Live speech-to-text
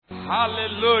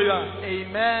Hallelujah.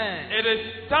 Amen. It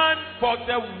is time for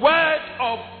the word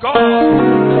of God.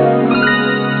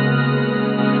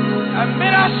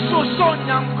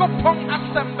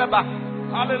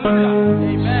 Hallelujah.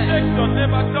 Amen. Take your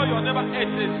neighbor, tell your neighbor,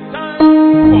 it is time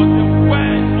for the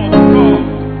word of God.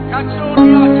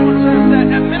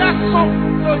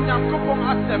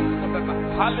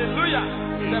 Hallelujah.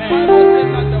 The Bible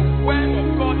says that the word of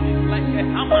God is like a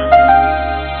hammer.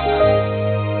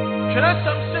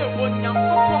 It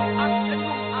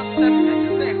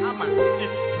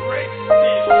breaks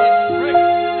things.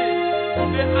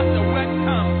 Today as the word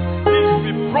comes, things will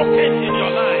be broken in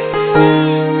your life.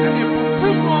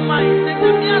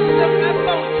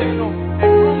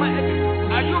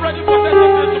 Are you ready for that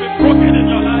things to be broken in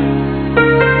your life?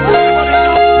 Everybody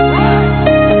just pray.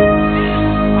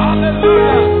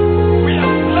 Hallelujah. We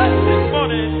are blessed this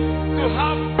morning to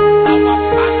have our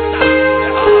pastor in the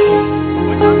house.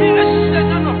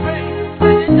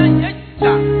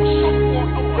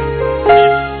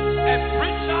 A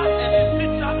preacher and a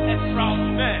teacher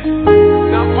extraordinaire.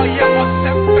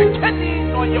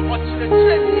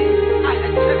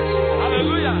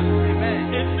 Hallelujah. Amen.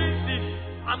 It means he's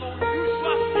an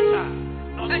unusual teacher,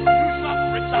 an unusual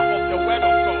preacher of the word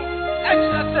of God.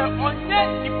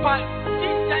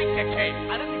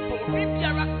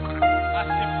 As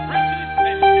he preaches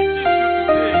and teaches you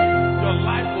today, your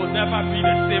life will never be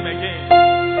the same again.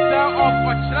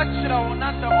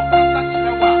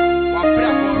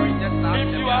 If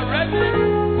you are ready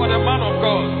for the man of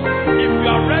God, if you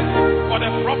are ready for the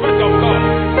prophet of God,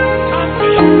 come to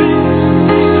your feet.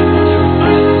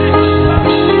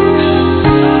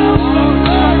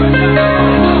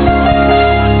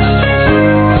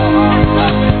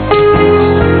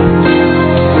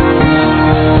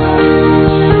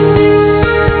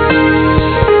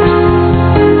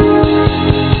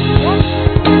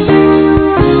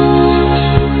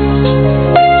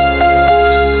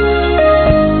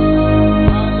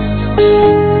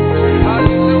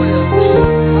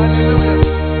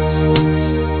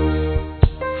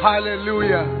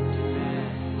 Hallelujah.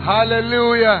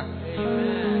 Hallelujah.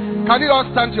 Can you all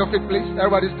stand to your feet, please?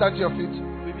 Everybody stand to your feet.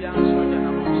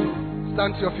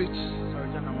 Stand to your feet.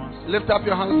 Lift up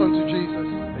your hands unto Jesus.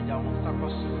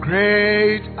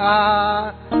 Great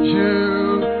are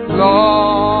you,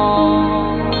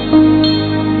 Lord.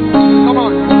 Come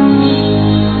on.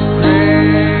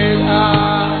 Great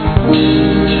are you,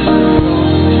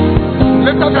 Lord.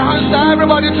 Lift up your hands,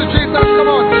 everybody, to Jesus. Come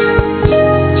on.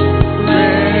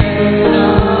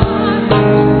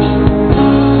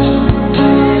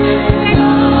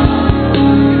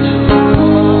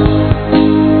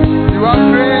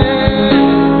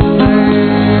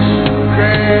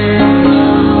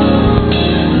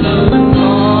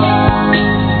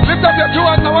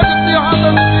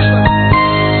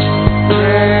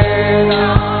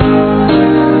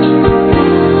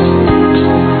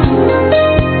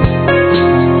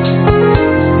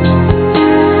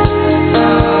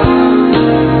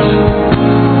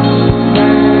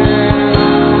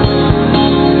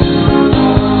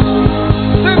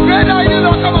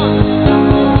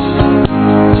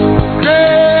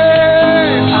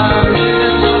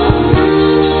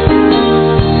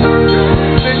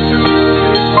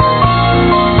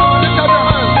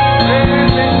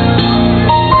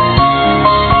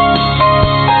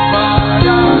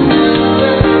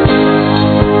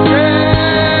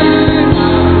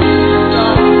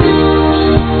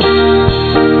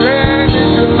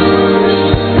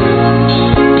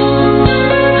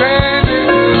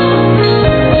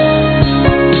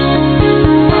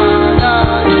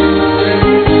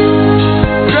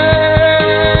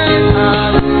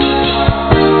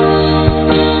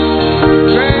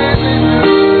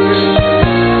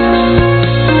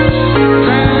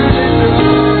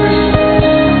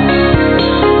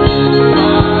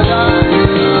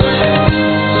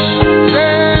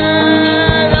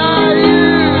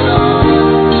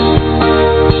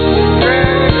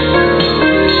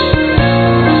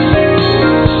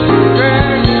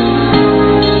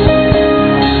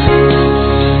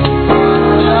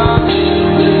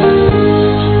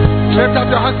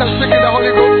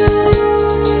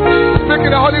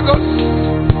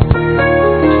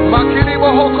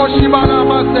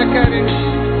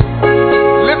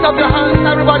 Lift up your hands,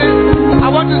 everybody. I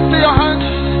want to see your hands.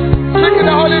 Speak in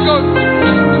the Holy Ghost.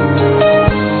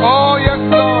 Oh, yes,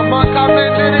 Lord.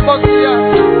 Makamendiri Bosia.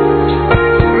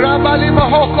 Rabali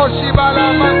Mohoko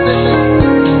Shibala Masete.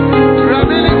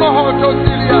 Rabili Mohoto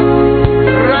Silia.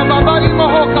 Rababali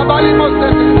Mohoka Bali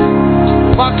Mosete.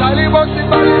 Makali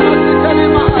Bosibali Mositeli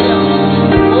Mahaya.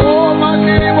 Oh,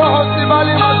 Makiri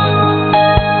Bohosibali Mosete.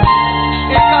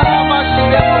 Ikarama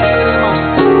Shile Mosete.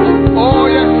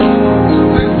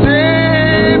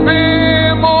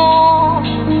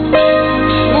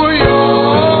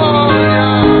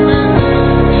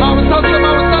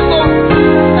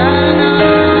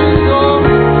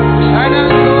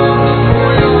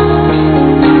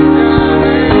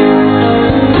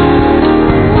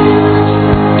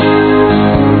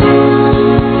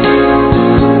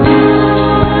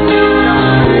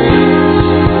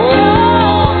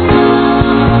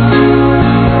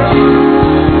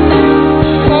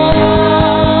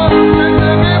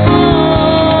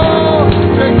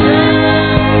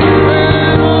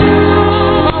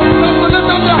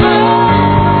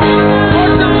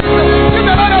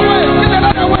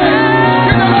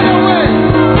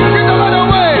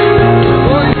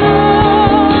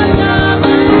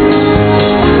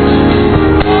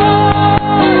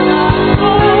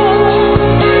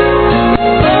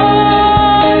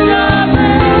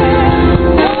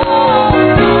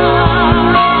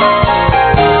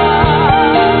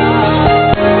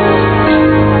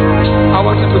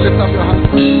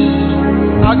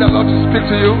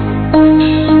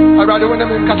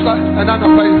 Kasa and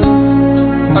another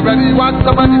you want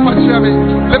somebody to share me?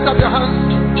 Lift up your hands.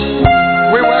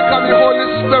 We welcome you, Holy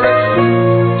Spirit.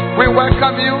 We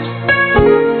welcome you.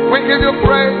 We give you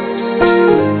praise.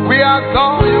 We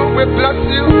adore you. We bless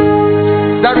you.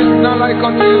 There is none like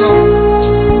unto you,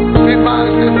 Lord. Be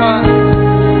magnified.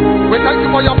 We thank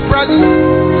you for your presence.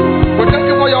 We thank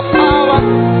you for your power.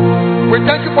 We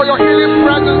thank you for your healing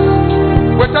presence.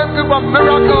 We thank you for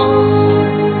miracles.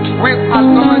 We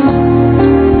anoint.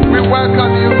 We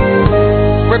welcome you.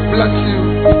 We bless you.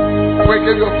 We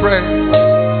give you praise.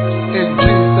 In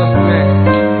Jesus'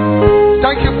 name.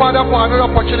 Thank you, Father, for another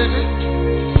opportunity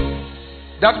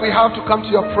that we have to come to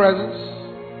your presence.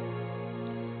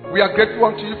 We are grateful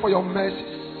unto you for your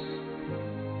mercies,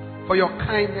 for your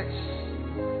kindness,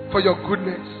 for your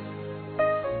goodness.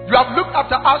 You have looked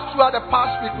after us throughout the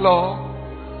past week, Lord,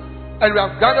 and we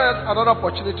have gathered another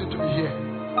opportunity to be here.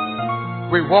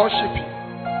 We worship you.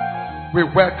 We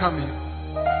welcome you.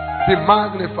 Be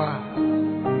magnified.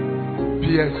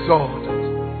 Be exalted.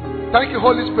 Thank you,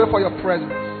 Holy Spirit, for your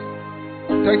presence.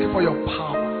 Thank you for your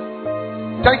power.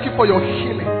 Thank you for your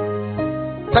healing.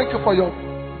 Thank you for your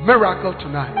miracle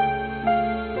tonight,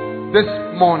 this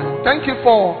morning. Thank you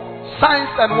for signs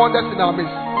and wonders in our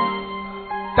midst.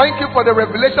 Thank you for the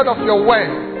revelation of your word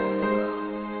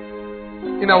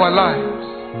in our lives,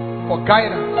 for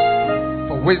guidance,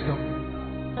 for wisdom.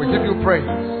 We give you praise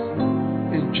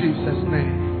in Jesus'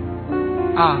 name.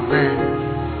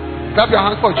 Amen. Clap your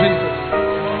hands for Jesus.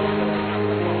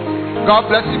 God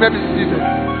bless you. You may be seated.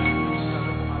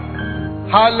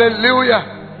 Hallelujah.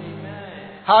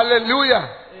 Amen. Hallelujah.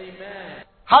 Amen.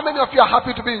 How many of you are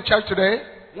happy to be in church today?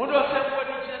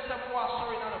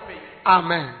 Amen.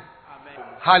 Amen.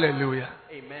 Hallelujah.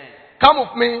 Amen. Come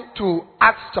with me to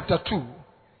Acts chapter 2.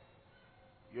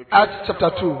 Acts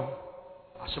chapter 2.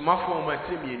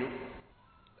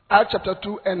 Acts chapter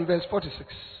 2 and verse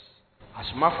 46. Acts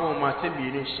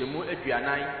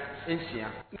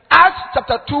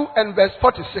chapter 2 and verse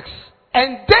 46.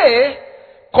 And they,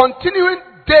 continuing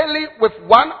daily with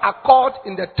one accord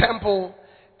in the temple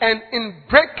and in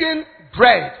breaking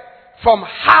bread from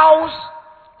house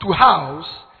to house,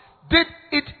 did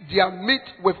eat their meat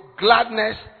with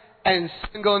gladness and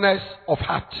singleness of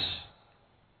heart.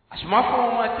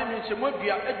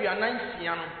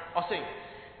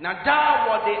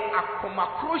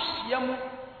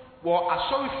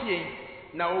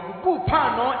 Na obubu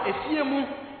pano efiemu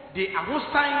de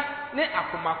ahosan ne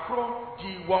akomakro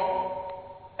di won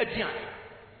edian.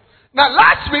 Now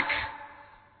last week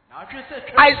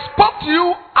I spoke to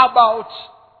you about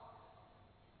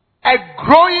a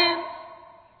growing,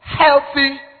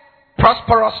 healthy,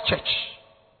 prosperous church.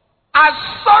 As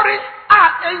sorry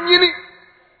enyini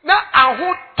na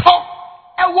ahoto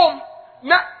ewom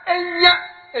na enya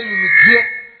enimidie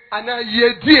ana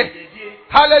yedie.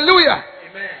 Hallelujah.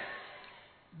 Amen.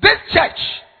 This church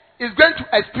is going to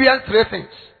experience three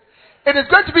things. It is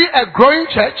going to be a growing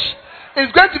church,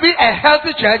 it's going to be a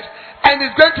healthy church, and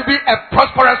it's going to be a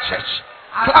prosperous church.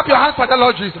 Clap your hands for the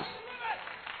Lord Jesus.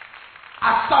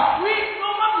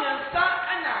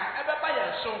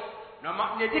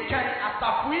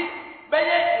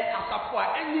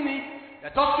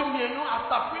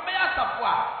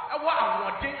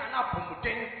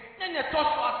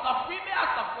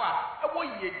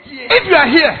 If you are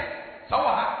here,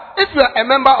 if you are a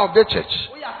member of the church,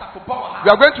 you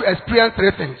are going to experience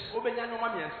three things.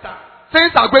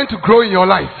 Things are going to grow in your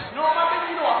life.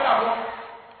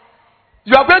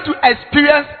 You are going to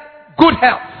experience good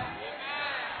health.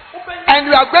 And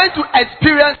you are going to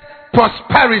experience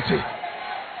prosperity.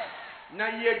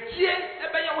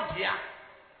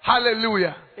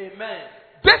 Hallelujah. Amen.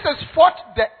 This is what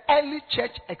the early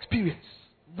church experienced.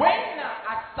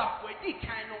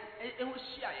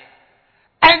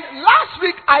 And last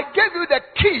week I gave you the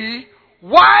key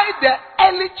why the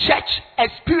early church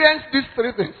experienced these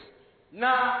three things.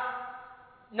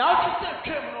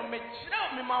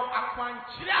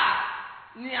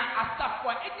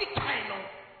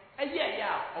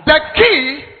 The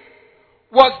key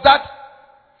was that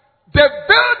they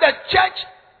built the church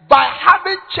by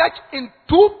having church in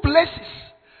two places.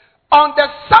 On the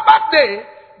Sabbath day,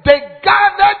 they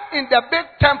gathered in the big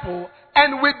temple,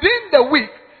 and within the week,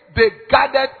 they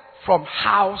gathered from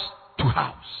house to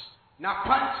house.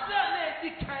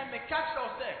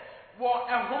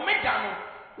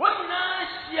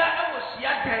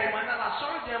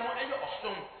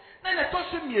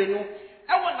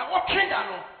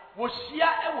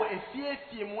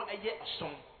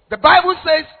 The Bible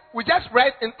says, we just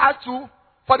read in Acts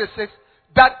 2:46,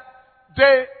 that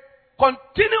they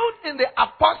continued in the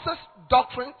apostles'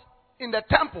 doctrine in the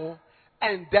temple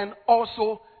and then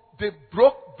also they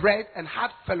broke bread and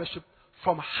had fellowship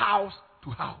from house to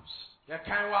house.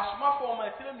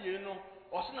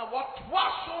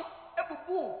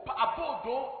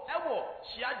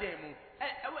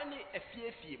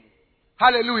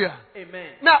 Hallelujah. Amen.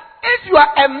 Now, if you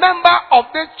are a member of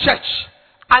this church,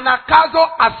 Anagkazo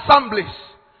Assemblies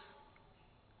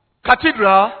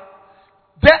Cathedral,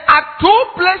 there are two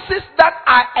places that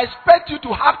I expect you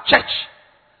to have church.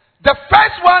 The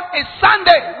first one is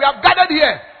Sunday. We have gathered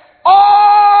here.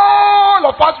 All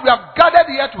of us, we have gathered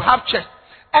here to have church.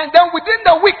 And then within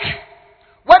the week,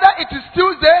 whether it is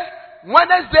Tuesday,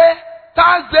 Wednesday,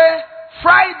 Thursday,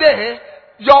 Friday,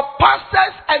 your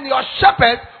pastors and your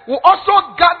shepherds will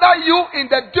also gather you in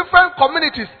the different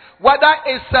communities. Whether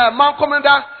it's Mount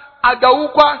Commander,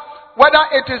 Adaukwa, whether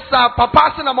it is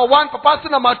Papasi number 1, Papasi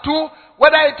number 2,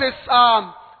 whether it is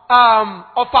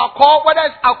Ofako, whether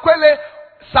it's Akwele,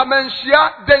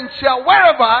 Samenshia, Denchia,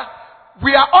 wherever,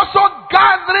 we are also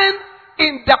gathering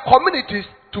in the communities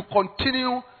to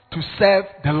continue to serve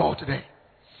the Lord today.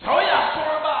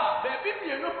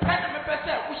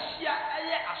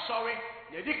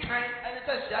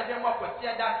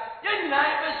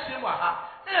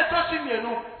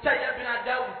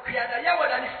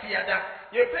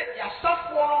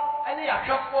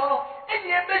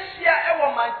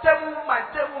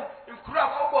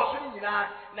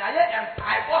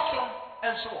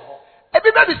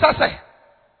 Everybody say,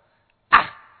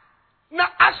 now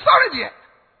I'm sorry dear.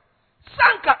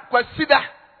 Sanka kwasida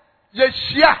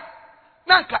yeshia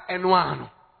nanka enwano.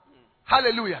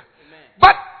 Hallelujah.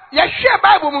 But yeshia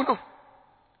Bible muno.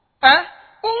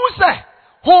 Say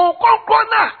ho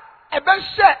konkrona ebe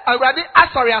she awrade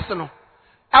asori aseno.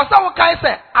 Asa wo kai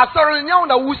say asori nya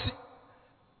na wusi.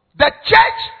 The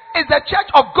church is the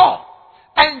church of God,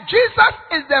 and Jesus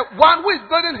is the one who is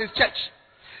building his church.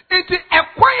 It is a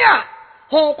choir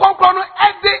ho konkrona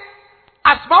ede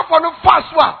asmafo no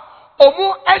faswa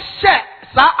omu ehye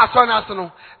sa asori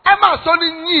aseno. Ema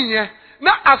asori nyiye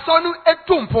na asonu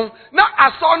etumpon na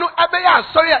asonu ebe ya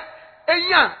asori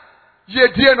eyan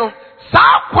yedie no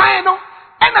sa kwan no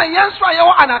ena yenso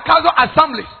ayewo Anagkazo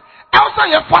Assemblies elsa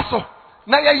ye faso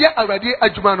na ye awrade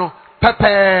adwuma no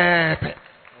pepepe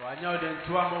wanya de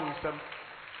ntua mo nsam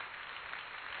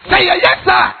say yes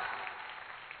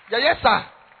sir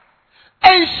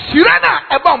enhyira na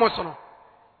eba mo so no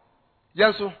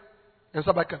yenso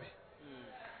bakabi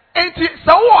enti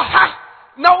sa wo ha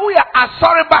na wo ya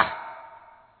asori ba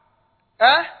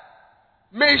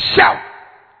me shout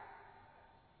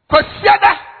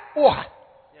kwasiada wo ha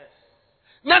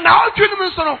na otwenu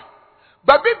mi so no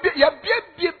ba bi ya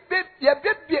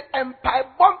bie empire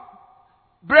bomb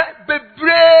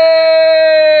bebre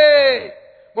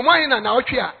mo mo hina na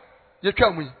otwe a ye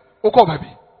twa mu yi okọ ba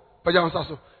bi pa ja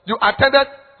so you attended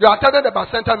the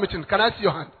Bacenta meeting. Can I see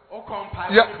your hand?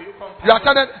 You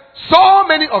attended. So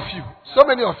many of you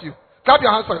clap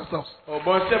your hands for yourselves.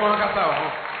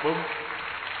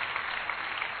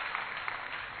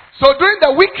 So during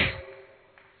the week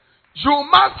you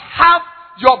must have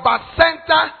your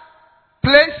Bacenta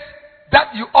place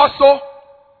that you also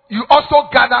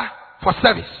gather for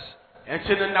service.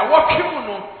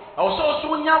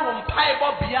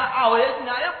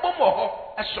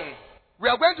 We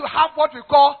are going to have what we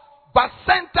call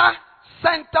Bacenta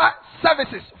Center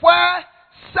services, where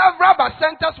several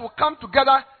Bacentas will come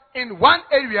together in one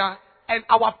area, and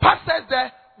our pastors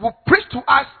there will preach to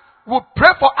us, will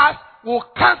pray for us, will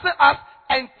counsel us,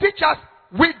 and teach us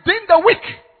within the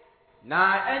week.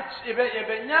 Now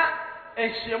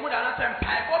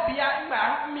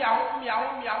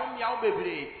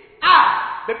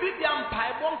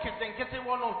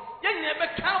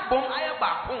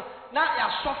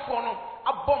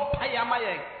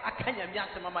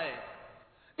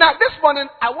this morning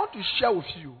I want to share with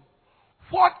you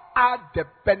what are the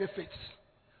benefits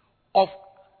of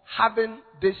having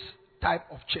this type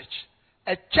of church.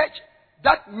 A church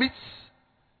that meets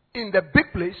in the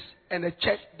big place and a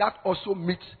church that also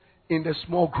meets in the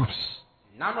small groups.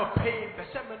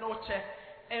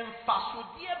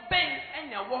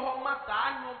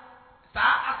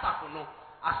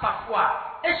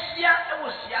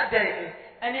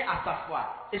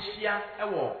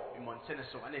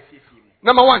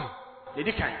 Number one,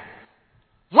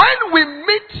 when we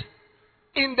meet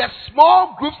in the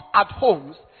small groups at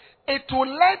homes, it will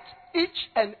let each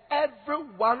and every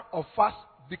one of us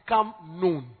become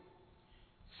known.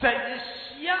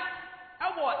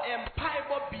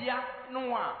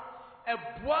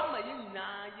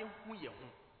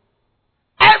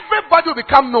 Everybody will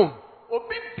become known.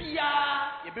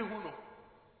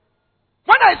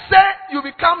 When I say you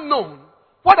become known,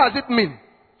 what does it mean?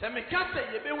 You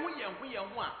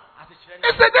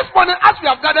see, this morning, as we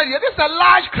have gathered here, this is a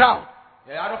large crowd.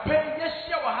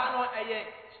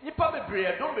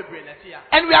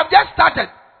 And we have just started.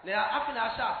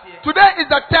 Today is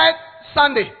the 3rd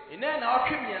Sunday.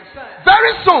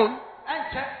 Very soon,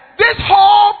 this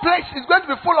whole place is going to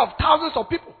be full of thousands of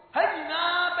people.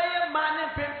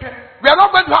 We are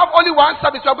not going to have only one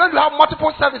service. We are going to have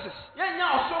multiple services.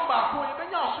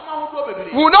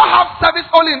 We will not have service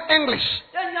only in English.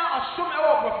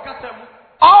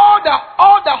 All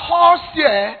the halls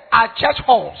here are church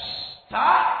halls.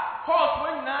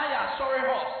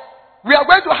 We are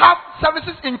going to have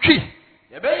services in Key.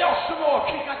 We are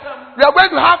going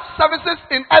to have services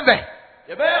in Ebe.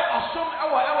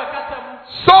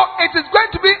 So it is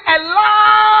going to be a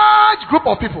large group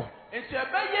of people.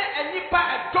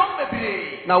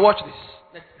 Now watch this.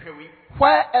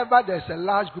 Wherever there's a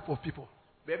large group of people,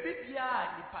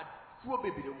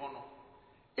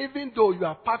 even though you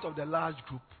are part of the large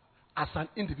group, as an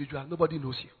individual, nobody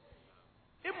knows you.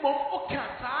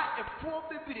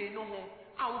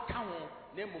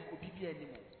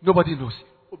 Nobody knows you.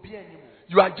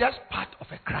 You are just part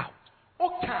of a crowd.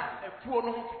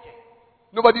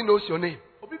 Nobody knows your name.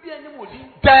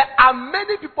 There are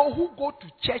many people who go to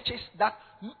churches that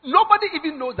nobody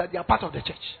even knows that they are part of the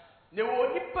church.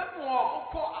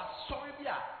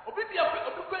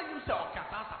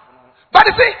 But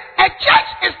you see, a church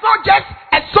is not just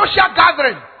a social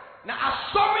gathering.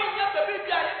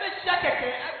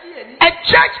 A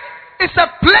church is a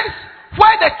place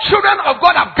where the children of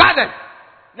God have gathered.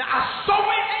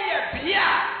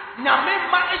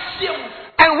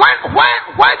 And when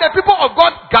the people of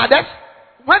God gathers,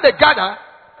 when they gather,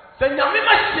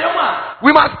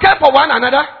 we must care for one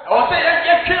another.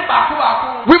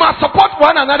 We must support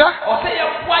one another.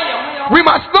 We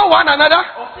must know one another.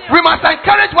 We must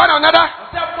encourage one another.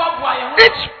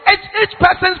 Each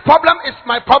person's problem is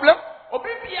my problem.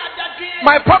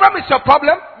 My problem is your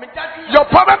problem. Your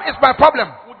problem is my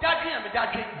problem.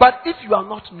 But if you are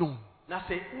not known,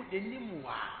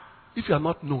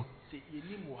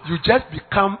 you just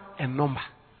become a number.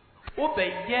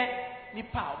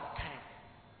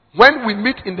 When we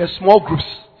meet in the small groups,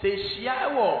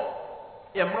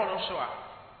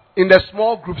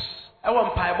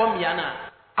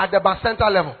 at the Bacenta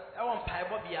level,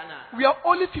 we are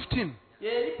only 15.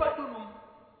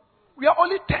 We are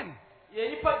only 10.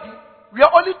 We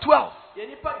are only 12.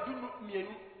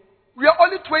 We are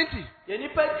only 20.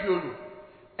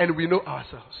 And we know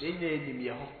ourselves.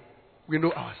 We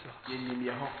know ourselves.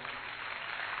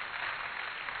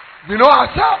 We know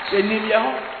ourselves.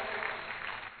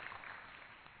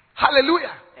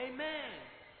 Hallelujah. Amen.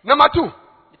 Number 2.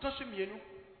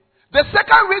 The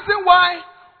second reason why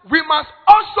we must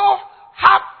also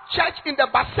have church in the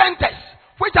Bacentas,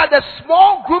 which are the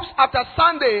small groups after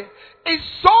Sunday, is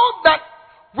so that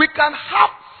we can have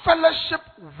fellowship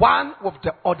one with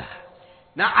the other.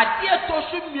 Now, I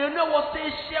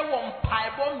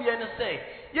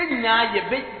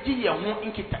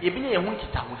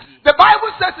the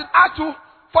Bible says in Acts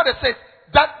 2:46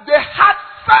 that they had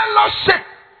fellowship.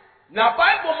 Now,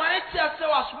 Bible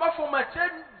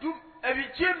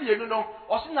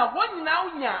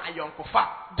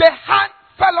they had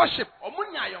fellowship.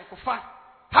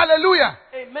 Hallelujah.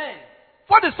 Amen.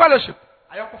 What is fellowship?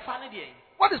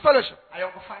 What is fellowship?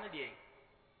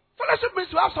 Fellowship means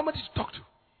to have somebody to talk to.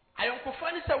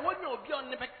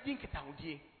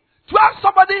 To have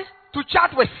somebody to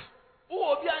chat with.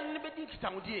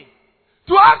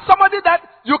 To have somebody that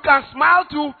you can smile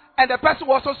to and the person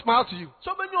will also smile to you.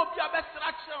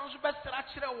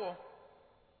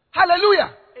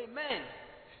 Hallelujah. Amen.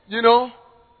 You know,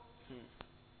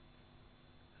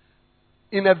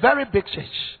 in a very big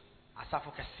church,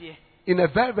 in a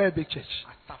very, very big church,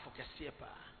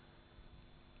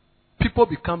 people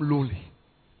become lonely.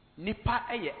 Yeah.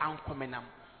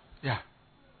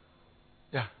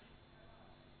 Yeah.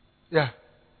 Yeah.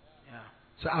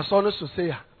 So I saw this to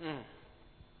say,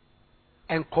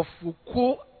 and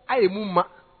kofuko ayemuma.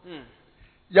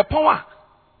 Yapawa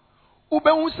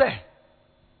ube say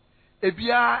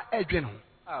ebia edwen ho.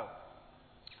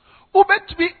 Ube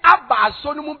to be aba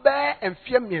so no mu be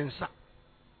emfie miensa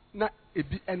na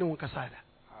ebi ene won kasada.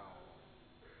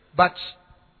 But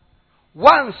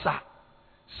once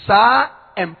sa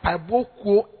empaibo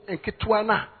kuo enketua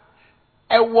na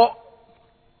ewo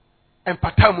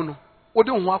empatamu no wode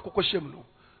ho akokɔ hyem no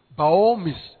by all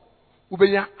means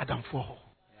ubenya adamfo ho.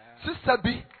 Sister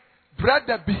bi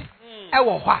brother bi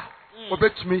ewo ho a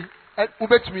ubetumi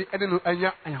ene no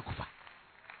anya anyakofa.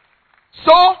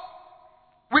 So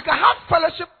we can have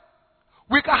fellowship,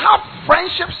 we can have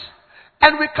friendships,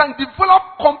 and we can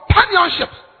develop companionship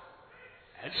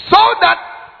so that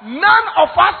none of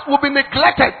us will be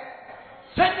neglected.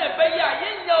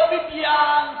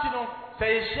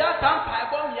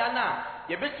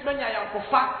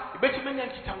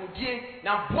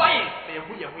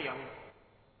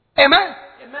 Amen.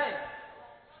 Amen.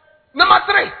 Number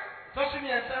 3.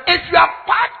 If you are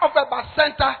part of a bus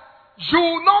center, you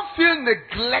will not feel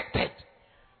neglected.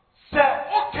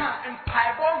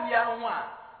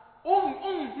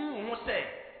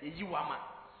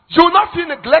 You will not feel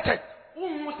neglected.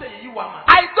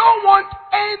 I don't want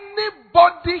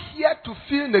anybody here to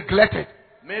feel neglected.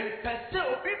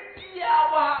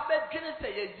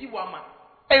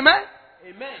 Amen.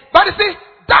 Amen. But you see,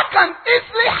 that can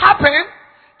easily happen.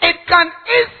 It can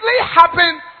easily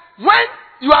happen when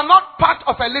you are not part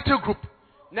of a little group.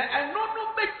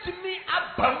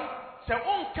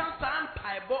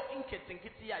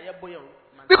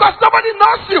 Because nobody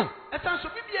knows you.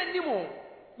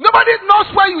 Nobody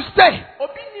knows where you stay.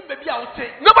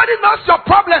 Nobody knows your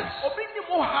problems.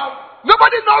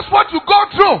 Nobody knows what you go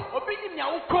through.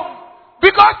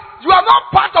 Because you are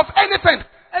not part of anything.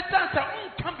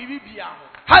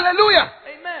 Hallelujah.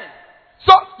 Amen.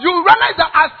 So you realize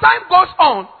that as time goes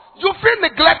on, you feel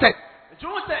neglected.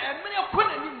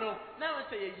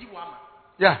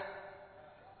 Yeah.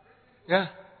 Yeah.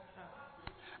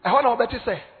 I want to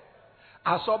say,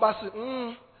 I saw Bassi,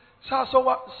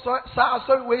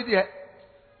 so wait there.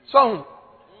 So,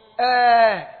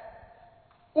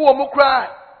 Mukra,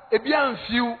 a bien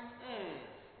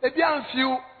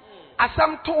few,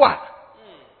 Assam Toa,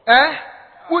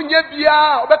 Unya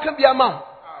Bia, or Beckham Biamam.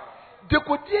 The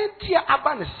Kodientia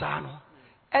Abanesano,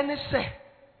 and they say,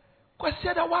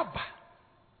 Quasiada Waba,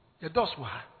 your doswa,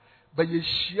 but ye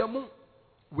shiamu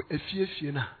with a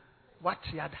fiena.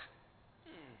 What's yada?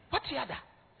 What's yada?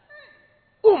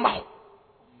 Umao.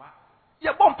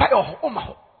 Ya bompayo,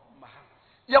 Umaho.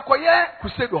 Ya koye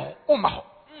Kusedo, Umaho.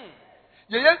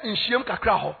 Ya in Shiem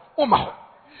Kakraho, Umaho.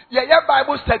 Ya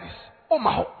Bible studies,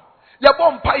 Umaho. Ya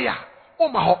bompaya,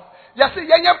 Umaho. Ya say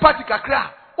ya party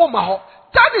kakra, Umaho.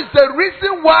 That is the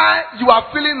reason why you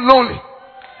are feeling lonely.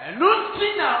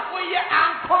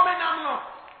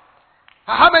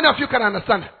 How many of you can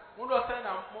understand?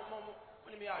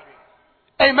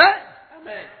 Amen?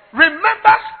 Amen.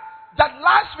 Remember that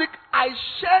last week I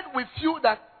shared with you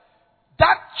that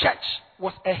church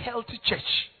was a healthy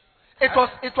church. It was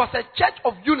a church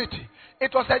of unity.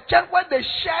 It was a church where they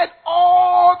shared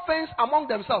all things among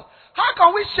themselves. How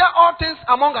can we share all things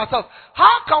among ourselves?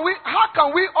 How can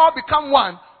we all become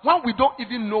one when we don't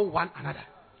even know one another?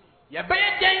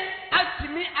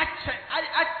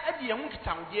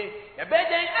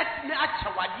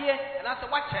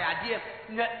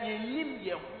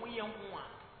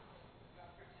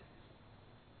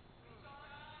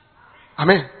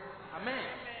 Amen. Amen.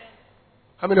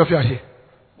 How many of you are here?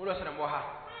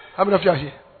 How many of you are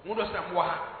here?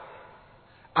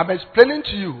 I'm explaining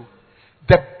to you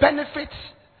the benefits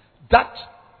that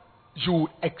you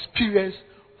experience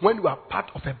when you are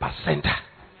part of a bus center.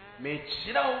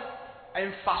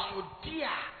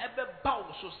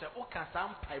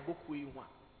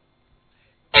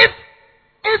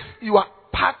 If you are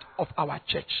part of our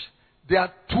church, there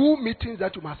are 2 meetings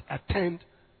that you must attend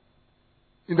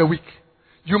in the week.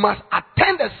 You must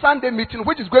attend the Sunday meeting,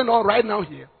 which is going on right now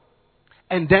here.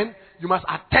 And then you must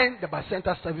attend the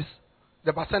Bacenta service,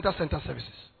 the Bacenta Center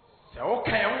services.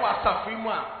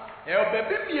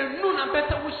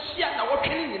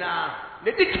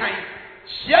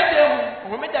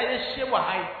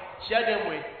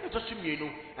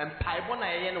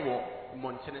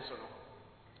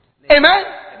 Amen.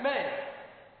 Amen.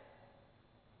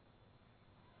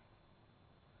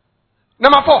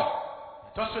 Number 4.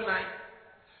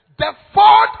 The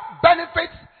 4th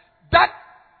benefit that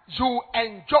you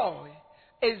enjoy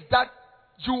is that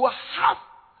you have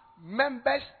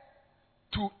members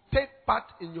to take part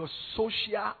in your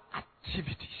social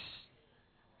activities.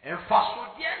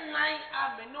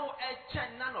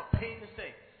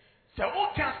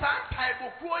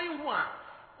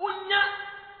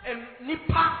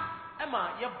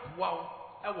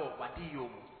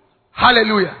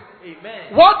 Hallelujah.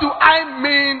 Amen. What do I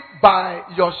mean by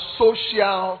your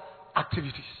social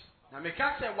activities?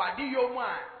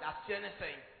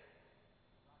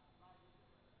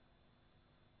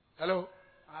 Hello?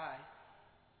 Hi.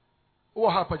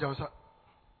 What happened, Johnson?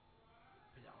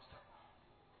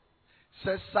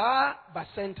 Sesa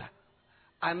Bacenta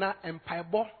ana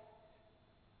empaibo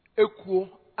ekuo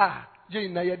a ye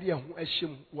na ye de ho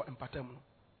ahyem wo empatam no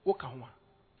wo ka ho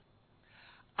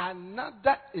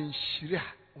another enhyire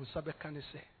a unsa beka ne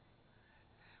se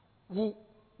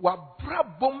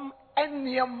wabrabom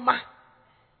eniema.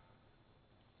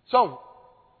 So,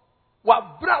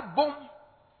 wabrabom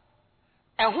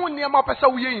ehu niema pesa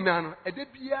wuye ina no ede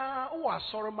bia wo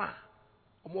asoro ma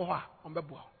omo ho a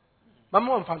ombebo.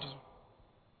 Mama won fanto so.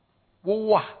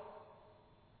 Wo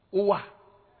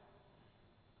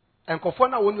enkofo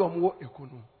na woni omo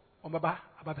ekunu ombaba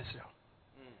ababesira.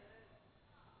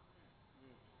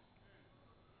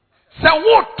 Se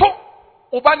wo to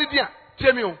obani dia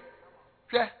tiemi o.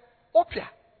 Hwe opia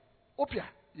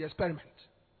the experiment.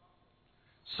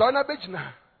 So na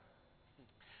bejina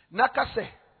naka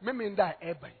se meminda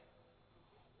ebai.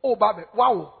 Obabe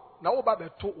wawo na obabe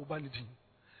to obani din.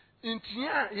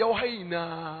 Intia ye wo hayi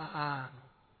na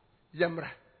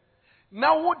yemra.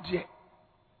 Na wo de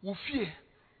wo fie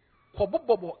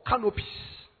kobobobo canopies.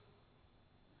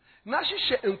 Na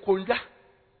hihye enkonwa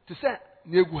te se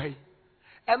na egu hayi.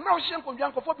 Emra wo hihye enkonwa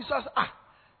nkofo bi so na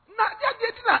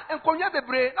dia ti na enkonwa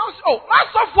bebre na wo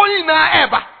masofo yi na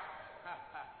eba.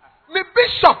 Me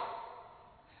bishop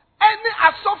any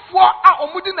asofo a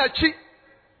omudi na chi.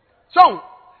 So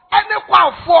any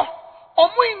kwafo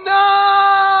omu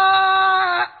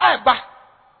ina eba.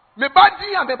 Me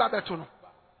badi ya me babeto no.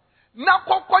 Na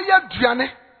kokoye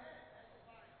aduane.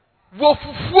 Wo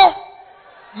fufuo,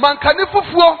 mankani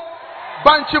fufuo,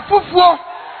 banchi fufuo.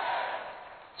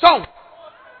 So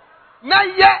na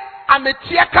ye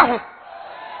ametie ka ho.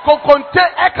 Kokonte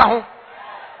eka ho.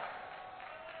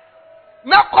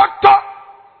 Na koto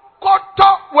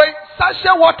we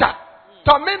sachet water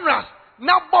to minerals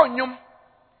na bonyum.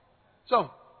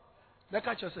 So na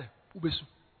ka chose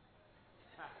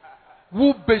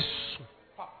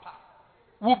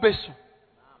ubesu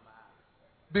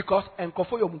because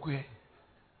enkofo yomugue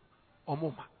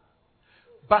omuma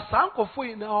basa enkofo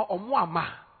ina omu ama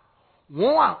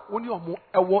won a oni omu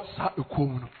ewo sa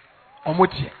ekuom no omu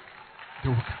de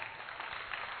wuka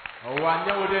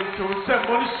anya wo den to se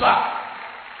monisa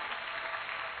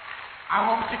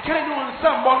ahom tikai no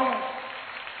nsam bonu.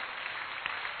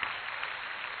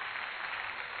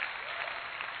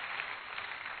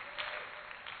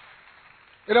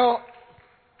 You know,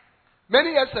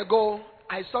 many years ago,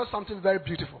 I saw something very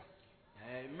beautiful.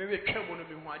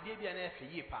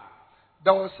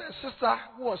 There was a sister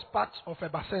who was part of a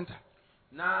bacenta.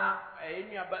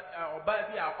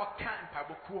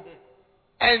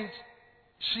 And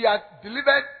she had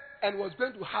delivered and was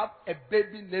going to have a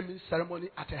baby naming ceremony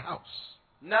at her house.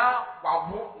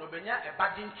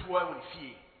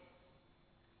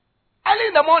 Early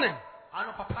in the morning,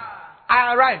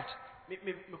 I arrived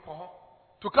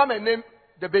to come and name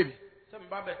the baby.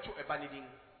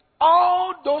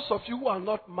 All those of you who are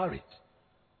not married,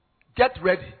 get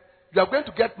ready. You are going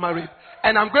to get married,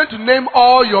 and I'm going to name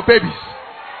all your babies.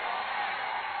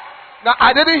 Now,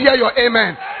 I didn't hear your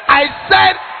amen. I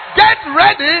said, get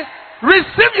ready.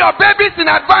 Receive your babies in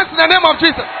advance in the name of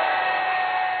Jesus.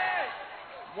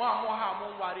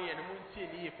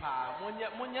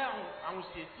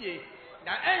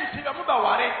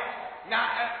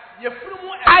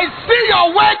 I see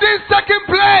your wedding taking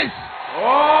place.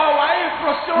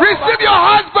 Receive your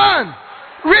husband.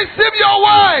 Receive your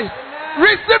wife.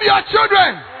 Receive your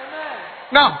children.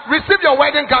 Now, receive your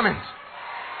wedding garment.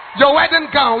 Your wedding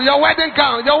gown. Your wedding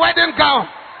gown. Your wedding gown.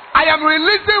 I am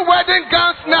releasing wedding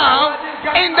gowns now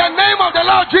in the name of the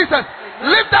Lord Jesus.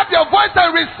 Lift up your voice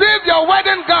and receive your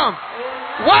wedding gown.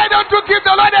 Why don't you give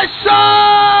the Lord a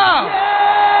shout?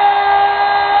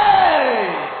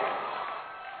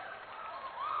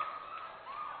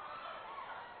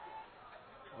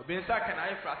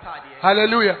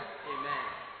 Hallelujah. Amen.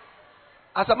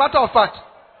 As a matter of fact,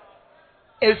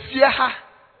 if you have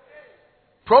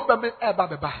problem is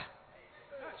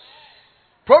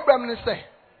problem is say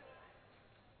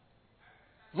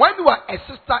when you are a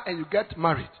sister and you get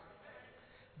married,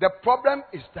 the problem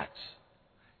is that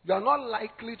you are not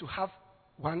likely to have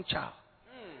one child.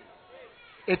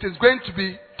 It is going to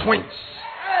be twins,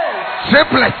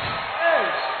 triplets,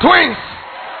 twins,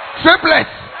 triplets,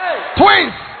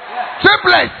 twins,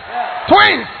 triplets,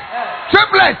 twins,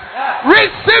 triplets.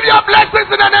 Receive your blessings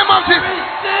in the name of Jesus.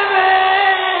 Receive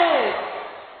it.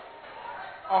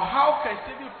 Or how can you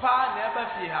never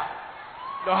see her?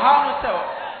 No, how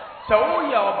so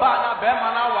you are bad,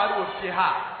 Bemana, what will see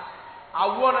her? I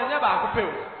want to never have to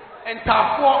and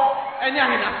Tafo and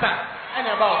Yanasa and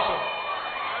about so.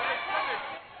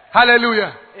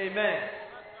 Hallelujah. Amen.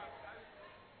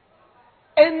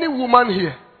 Any woman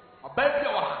here,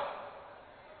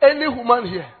 any woman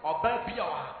here,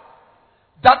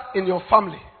 that in your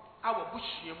family,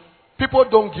 people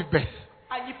don't give birth,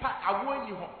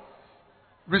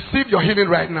 receive your healing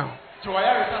right now.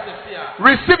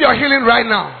 Receive your healing right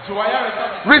now.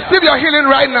 Receive your healing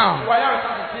right now.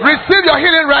 Receive your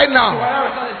healing right now.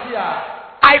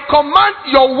 I command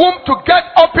your womb to get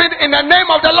open in the name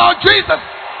of the Lord Jesus.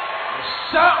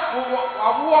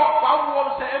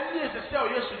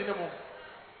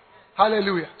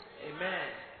 Hallelujah. Amen.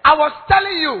 I was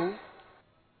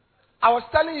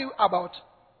telling you about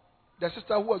the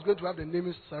sister who was going to have the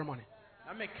naming ceremony.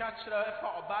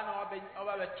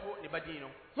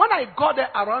 When I got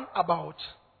there around about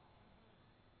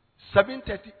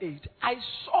 7:38, I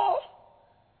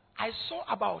saw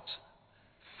about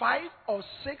 5 or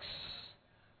 6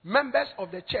 members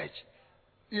of the church,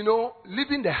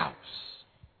 leaving the house.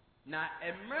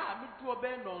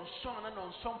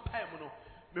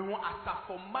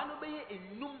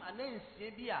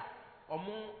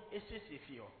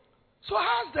 So I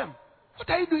asked them, what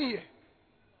are you doing here?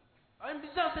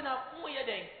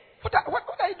 What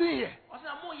are you doing here?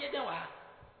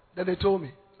 Then they told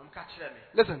me,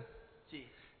 listen,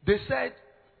 they said,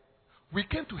 we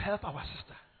came to help our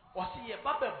sister.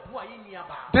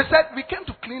 They said, we came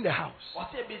to clean the house.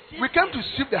 We came to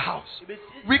sweep the house.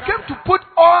 We came to put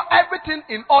everything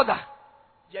in order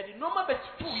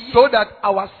so that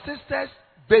our sister's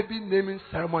baby naming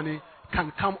ceremony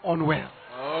can come on well.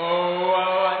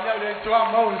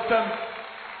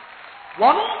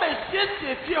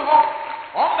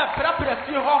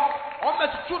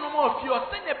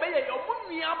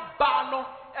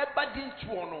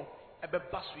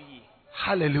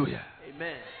 Hallelujah.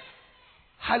 Amen.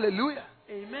 Hallelujah.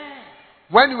 Amen.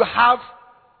 When you have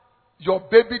your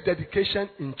baby dedication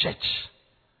in church,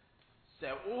 it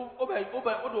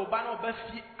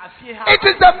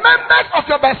is the members of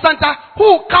your best center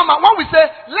who come. And when we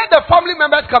say, let the family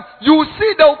members come, you will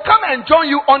see they will come and join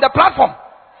you on the platform.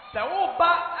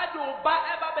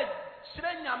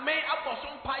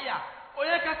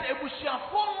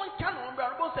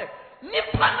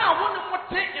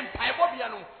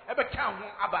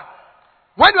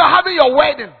 When you are having your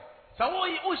wedding,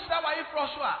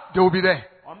 they will be there.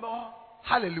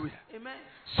 Hallelujah. Amen.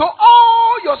 So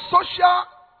all your social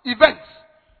events,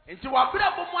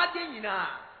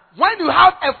 when you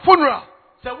have a funeral,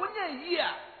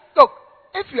 look,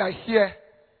 if you are here,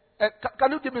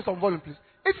 can you give me some volume, please?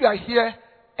 If you are here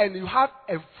and you have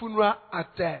a funeral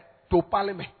at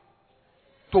Topaleme,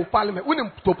 we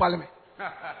name Topaleme.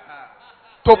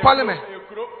 Topaleme.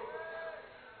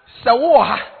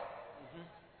 Sawoha.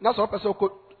 That's what person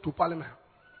called Topaleme.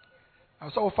 I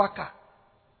saw Faka.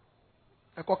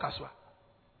 I call Kaswa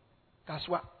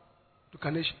to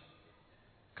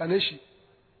Kaneshi.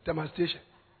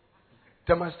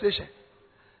 Demonstration.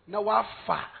 Now what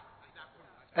fa?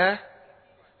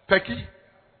 Peki.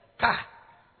 Ka.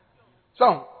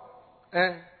 So,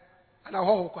 and I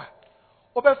hold qua.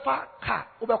 Obefa ka.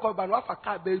 Obeko banwa fa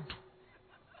ka bedu.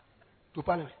 To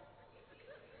Parliament.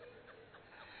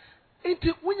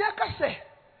 Inti unyaka se.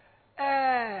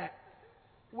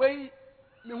 We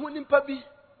me hu nimpa bi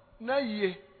na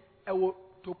yie ewo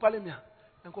to Parliament.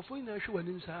 Nkofo ina hwe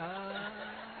wanim saa.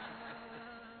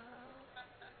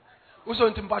 Uso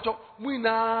ntimpacho mu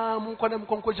ina mu nkwana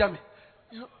mkonko jame.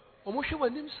 Omo hwe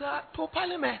wanim saa to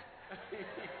Parliament.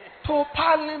 To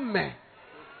Parliament.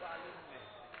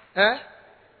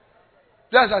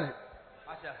 Yes,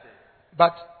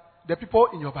 but the people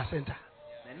in your center,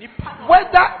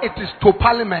 whether it is to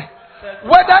Parliament,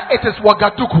 whether it is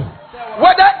Wagadugu,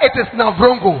 whether it is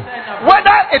Navrongo,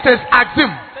 whether it is Axim,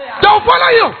 they'll follow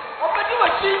you.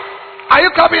 Are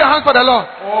you clapping your hands for the Lord?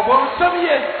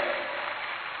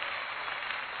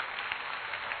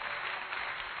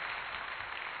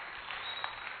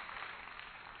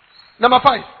 Number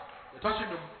 5.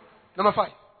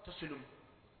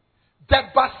 The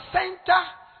center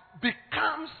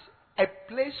becomes a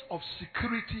place of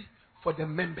security for the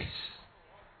members.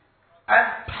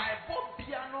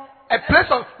 A place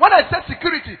of, when I say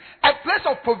security, a place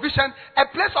of provision, a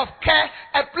place of care,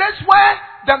 a place where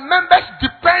the members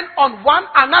depend on one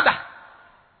another.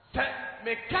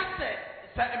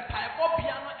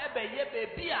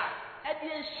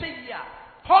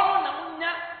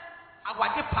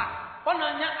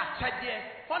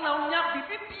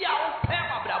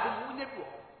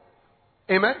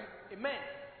 Amen. Amen.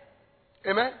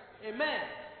 Amen. Amen.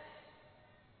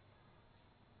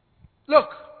 Look,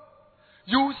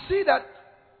 you will see that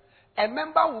a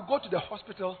member will go to the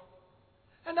hospital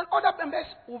and then other members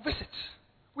will visit.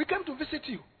 We came to visit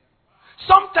you.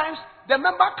 Sometimes the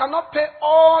member cannot pay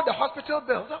all the hospital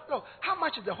bills. Look, how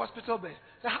much is the hospital bill?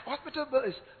 The hospital bill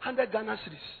is 100 Ghana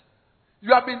cedis.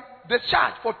 You have been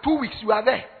discharged for 2 weeks. You are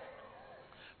there.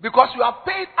 Because you are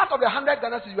paid out of the 100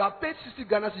 Ghana cedis, you are paid 60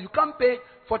 Ghana cedis. You can't pay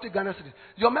 40 Ghana cedis.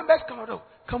 Your members come out. Oh,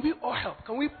 can we all help?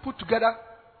 Can we put together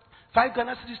 5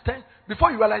 Ghana cedis, 10? Before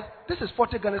you realize this is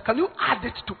 40 Ghana, can you add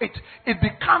it to it? It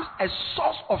becomes a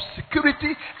source of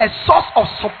security, a source of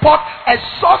support, a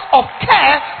source of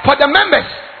care for the members.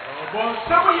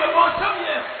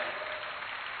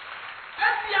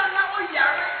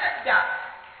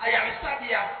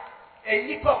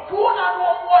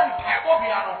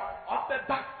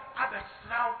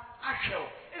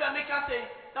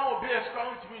 Now be a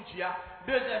strong to win here.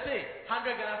 There's a say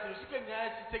 100 Ghana cedis,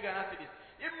 60 Ghana cedis.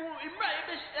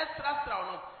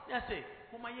 Yes, say,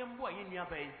 whom I am boy in your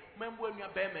bay, Mambo in your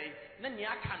bay,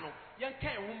 Nanyakano, young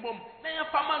Ken Wumbum, Nanya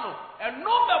Famano, and no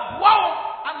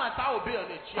wow, I must our bill.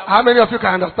 How many of you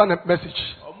can understand the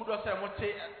message?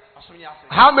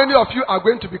 How many of you are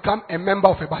going to become a member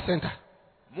of a bar center?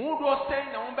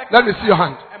 Let me see your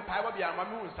hand.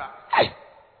 Hey,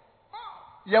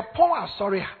 your power,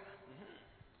 sorry.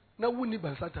 Now, we need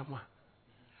Bansata.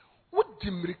 What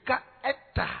Dimrika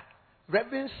Etta,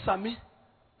 Reverend Sami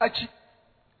Achi,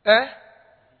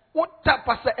 what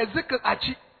Pastor Ezekiel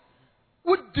Achi,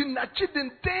 what did Achi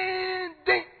den,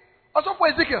 also for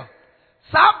Ezekiel.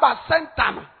 Saba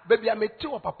Santano, baby, I met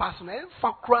two of a person, and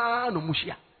Fakra no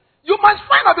Mushia. You must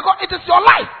find out because it is your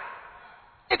life.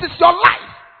 It is your life.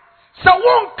 So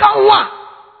won't come one.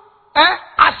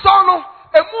 Asono,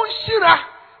 a munshira,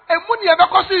 a munia,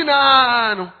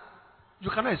 you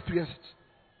cannot experience it.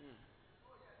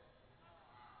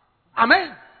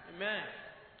 Amen. Amen.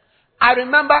 I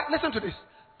remember, listen to this.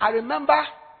 I remember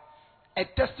a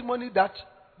testimony that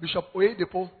Bishop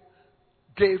Oyedepo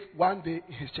gave one day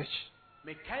in his church.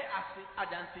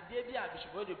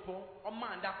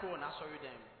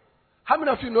 How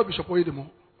many of you know Bishop Oyedepo?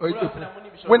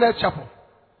 Winners Chapel.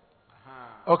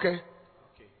 Okay.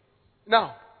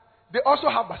 Now, they also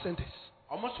have Bacentas.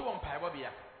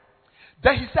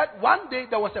 Then he said one day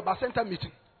there was a Bacenta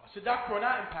meeting.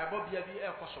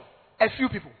 A few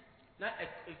people.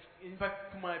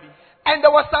 And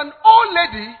there was an old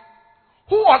lady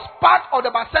who was part of the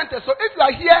Bacenta. So if you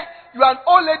are here, you are an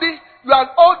old lady, you are an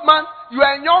old man, you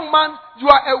are a young man, you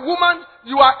are a woman,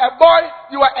 you are a boy,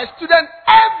 you are a student.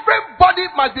 Everybody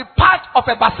must be part of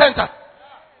a Bacenta.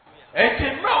 When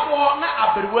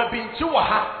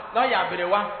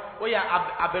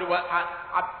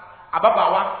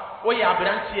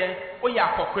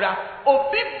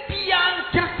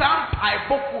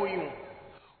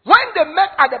they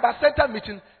met at the Bacenta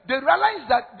meeting, they realized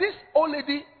that this old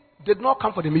lady did not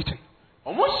come for the meeting.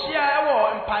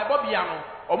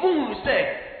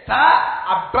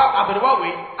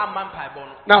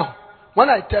 Now, when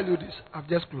I tell you this, I've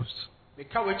just closed.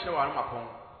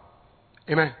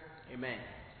 Amen. Amen.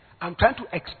 I'm trying to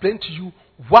explain to you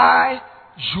why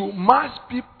you must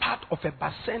be part of a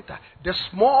Bacenta, the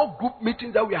small group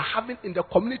meeting that we are having in the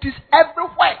communities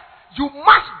everywhere. You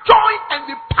must join and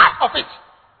be part of it.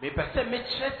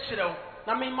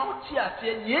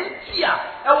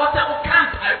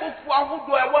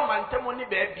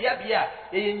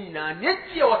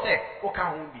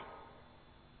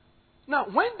 Now,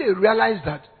 when they realized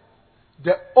that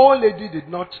the old lady did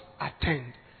not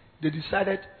attend, they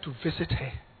decided to visit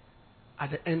her at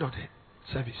the end of the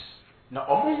service. Now,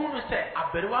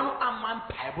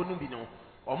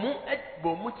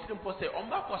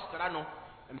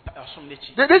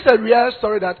 this is a real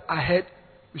story that I heard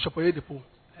Bishop Oyedepo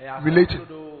relating.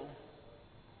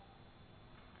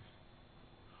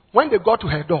 When they got to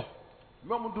her door,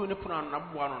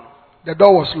 the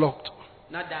door was locked.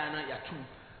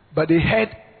 But they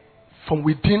heard from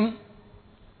within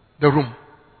the room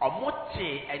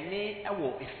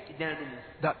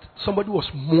that somebody was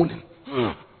moaning.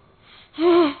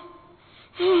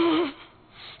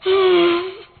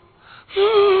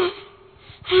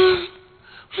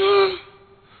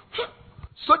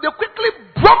 So they quickly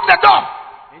broke the door.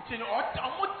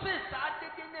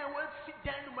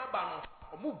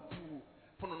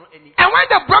 And when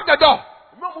they broke the door,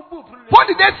 what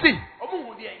did they see?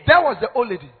 There was the old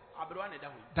lady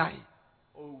dying.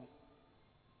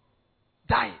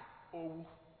 Dying.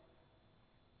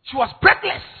 She was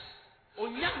breathless.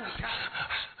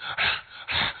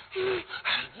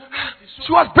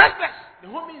 She was breathless.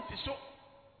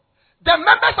 The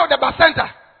members of the Bacenta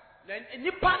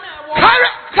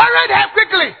carried her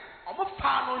quickly,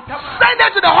 sent her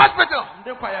to the hospital.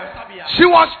 She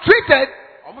was treated,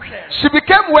 she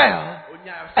became well,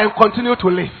 and continued to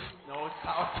live.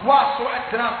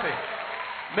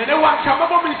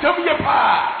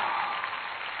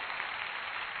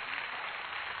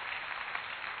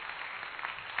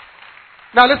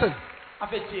 Now listen.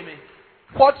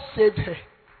 What saved her?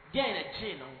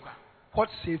 What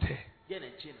saved her? Deɛ na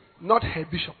gye no. Not her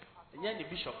bishop. Ɛnyɛ ne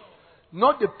bishop.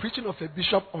 Not the preaching of a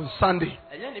bishop on Sunday.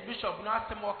 Ɛnyɛ ne bishop no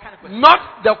asɛm a ɔka no.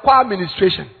 Not the choir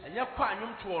administration. Ɛnyɛ kɔ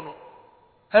anwomtoɔ no.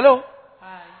 Hello?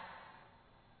 Hi.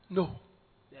 No.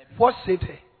 What saved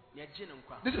her? Deɛ gye no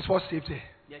nkwa. This is what saved her.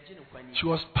 Deɛ gye no nkwa ni. She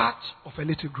was part of a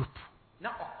little group Na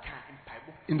ɔka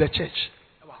mpaebɔ. in the church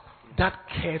Ɛwɔ asafo no. that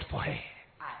cared for her.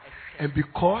 A ɛhwɛ. And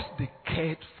because they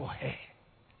cared for her,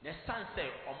 Na san sɛ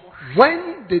ɔmo hwɛ.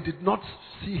 when they did not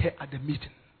see her at the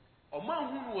meeting, Ɔmo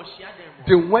ahu no wɔ hyiadan mu.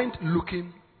 they went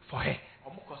looking for her.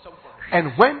 Ɔmo kɔsɛm kɔhwɛ.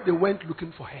 And when they went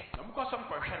looking for her, Ɔmo kɔsɛm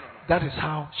kɔhwɛ no no. that is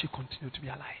how she continued to be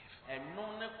alive.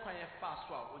 Ɛno ne kwan yɛ fa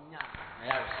so a onya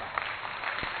na yaresa.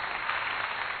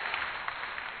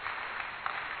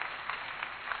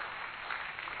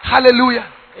 Hallelujah.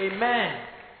 Amen.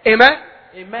 Amen.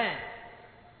 Amen.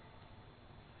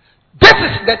 This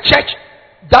is the church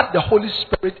that the Holy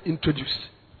Spirit introduced.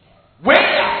 Wei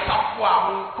asafo a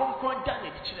Honhom Kronkron da n'adi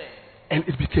kyerɛ. And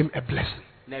it became a blessing.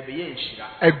 Na ɛbɛyɛ nhyira.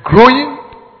 A growing,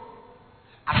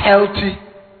 healthy,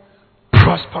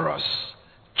 prosperous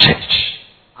church.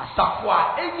 Asafo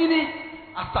a enyini,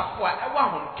 asafo a ɛwɔ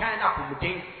ahomkan na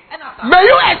apɔmuden. Ɛna asafo. May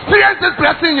you experience this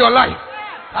blessing in your life.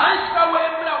 Saa nhyira wei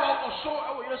mmiri a wɔwɔ so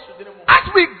ɛwɔ Yesu din mu. As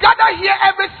we gather here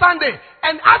every Sunday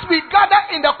and as we gather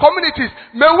in the communities,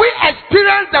 may we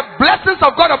experience the blessings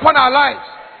of God upon our lives.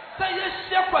 Sɛ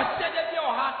yɛhyia kwasiɛ da bi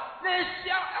wɔ ha, na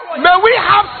yɛhyia ɛwɔ. May we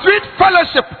have sweet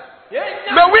fellowship.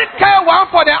 May we care one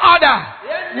for the other.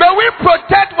 May we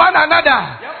protect one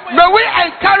another. May we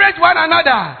encourage one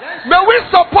another. May we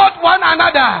support one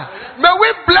another. May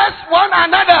we bless one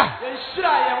another.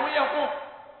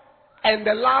 And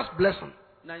the last blessing.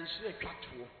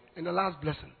 And the last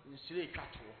blessing.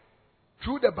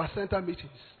 Through the Bacenta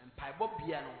meetings,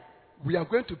 we are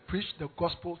going to preach the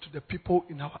gospel to the people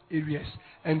in our areas,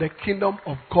 and the kingdom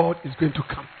of God is going to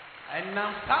come.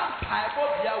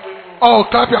 Oh,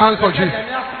 clap your hands for Jesus.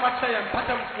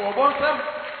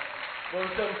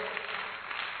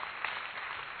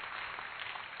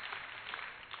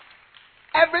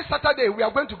 Every Saturday we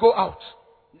are going to go out.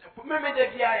 We are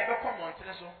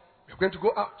going to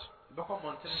go out.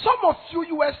 Some of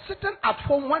you were sitting at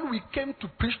home when we came to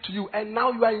preach to you, and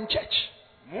now you are in church.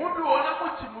 There are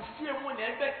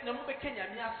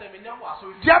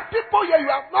people here, you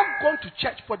have not gone to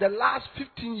church for the last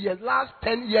 15 years, last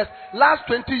 10 years, last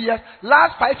 20 years,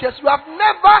 last 5 years. You have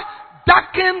never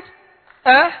darkened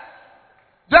do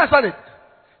you understand it?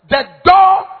 The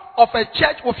door of a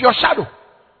church with your shadow.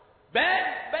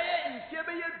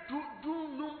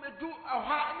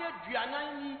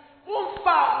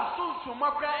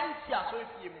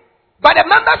 But the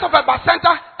members of a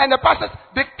Bacenta and the pastors,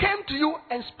 they came to you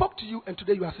and spoke to you, and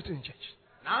today you are sitting in church.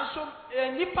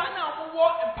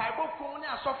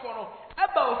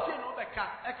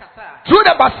 Through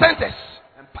the Bacentas,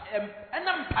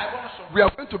 we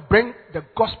are going to bring the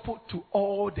gospel to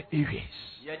all the areas.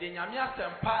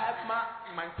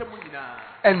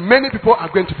 And many people are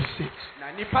going to be saved.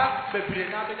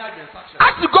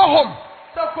 As you go home,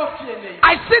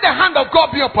 I see the hand of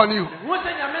God be upon you.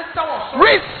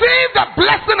 Receive the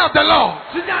blessing of the Lord.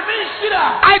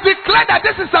 I declare that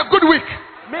this is a good week.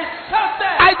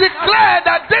 I declare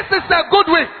that this is a good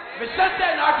week.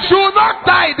 You will not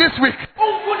die this week.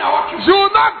 You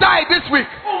will not die this week.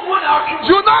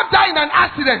 You will not die in an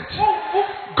accident.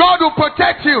 God will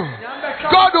protect you.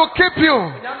 God will keep you.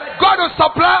 God will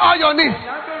supply all your needs.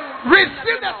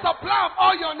 Receive the supply of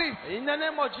all your needs. In the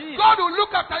name of Jesus. God will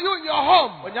look after you in your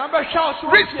home.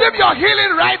 Receive your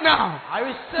healing right now.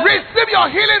 Receive your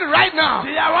healing right now.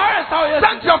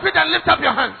 Stand to your feet and lift up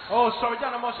your hands.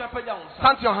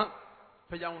 Stand to your hands.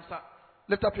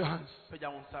 Lift up your hands.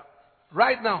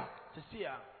 Right now.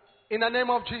 In the name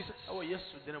of Jesus.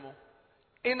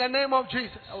 In the name of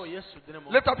Jesus.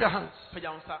 Lift up your hands.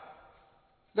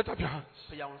 Lift up your hands.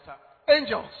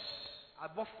 Angels.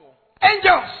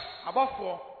 Angels.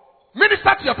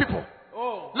 Minister to your people.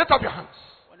 Lift up your hands.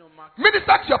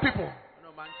 Minister to your people.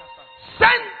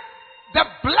 Send the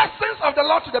blessings of the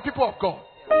Lord to the people of God.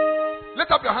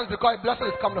 Lift up your hands because a blessing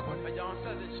is coming upon you.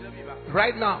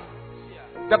 Right now.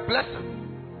 The blessing.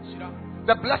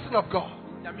 The blessing of God.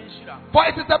 For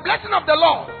it is the blessing of the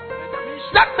Lord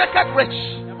that maketh rich.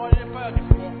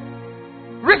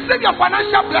 Receive your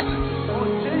financial blessings.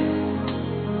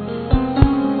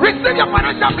 Receive your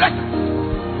financial blessings.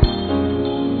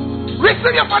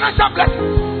 Receive your financial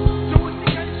blessings.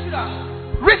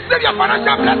 Receive your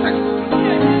financial blessings.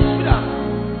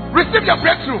 Receive your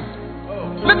breakthrough.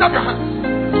 Lift up your hands.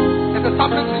 It is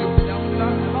happening to you.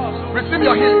 Receive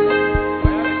your healing.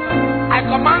 I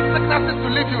command sicknesses to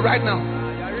leave you right now.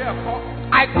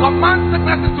 I command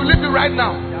sicknesses to leave you right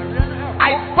now.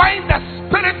 I bind the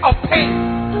spirit of pain.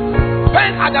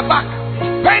 Pain at the back,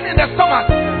 pain in the stomach,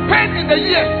 pain in the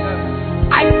ears.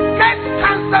 I get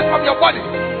cancer from your body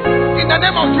in the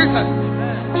name of Jesus.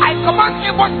 I command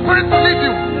evil spirit to leave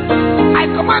you. I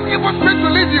command evil spirit to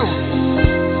leave you.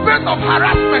 Spirit of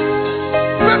harassment,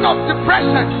 spirit of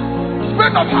depression,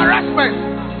 spirit of harassment.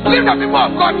 Leave the people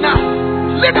of God now.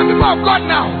 Leave the people of God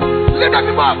now. Leave the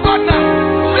people of God now.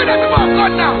 Leave the people of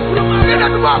God now. Leave the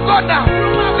people of God now.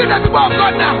 Leave the people of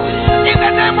God now. In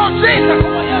the name of Jesus.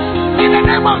 In the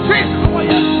name of Jesus.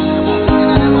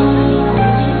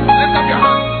 Lift up your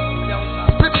hands.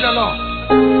 Speak to the Lord.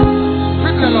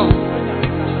 Speak to the Lord.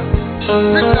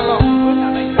 Speak to the Lord.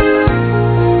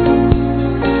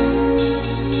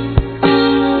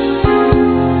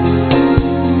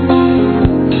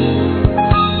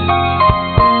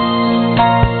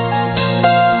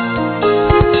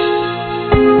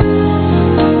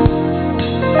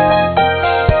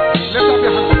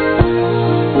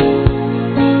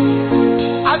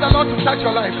 Touch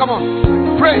your life. Come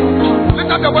on. Pray.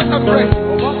 Lift up your voice and pray. Lift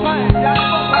up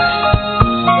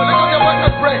your voice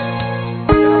and pray.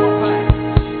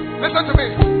 Listen to me.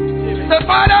 Say,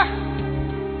 Father.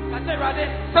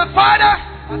 Say, Father.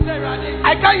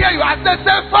 I can't hear you. I said,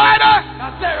 say, Father.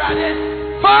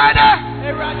 Father.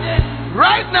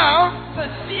 Right now,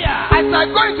 as I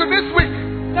go into this week,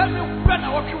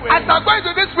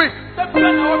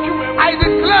 I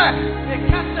declare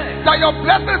that your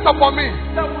blessings are upon me.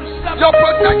 Your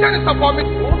protection is upon me.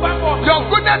 Your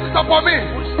goodness is upon me.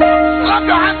 Clap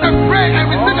your hands and pray and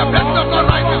receive the blessing of God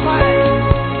right now.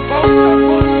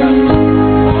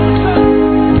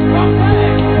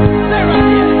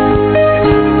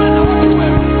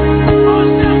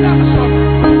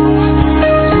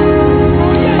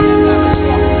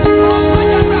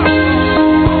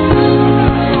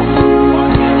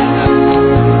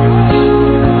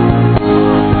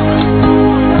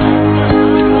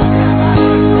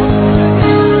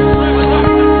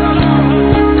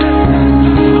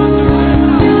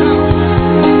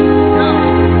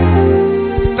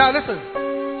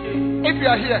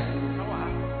 Here,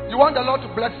 you want the Lord to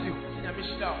bless you.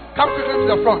 Come quickly to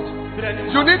the front.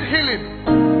 You need healing.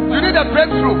 You need a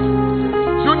breakthrough.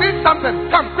 You need something.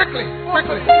 Come quickly,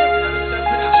 quickly.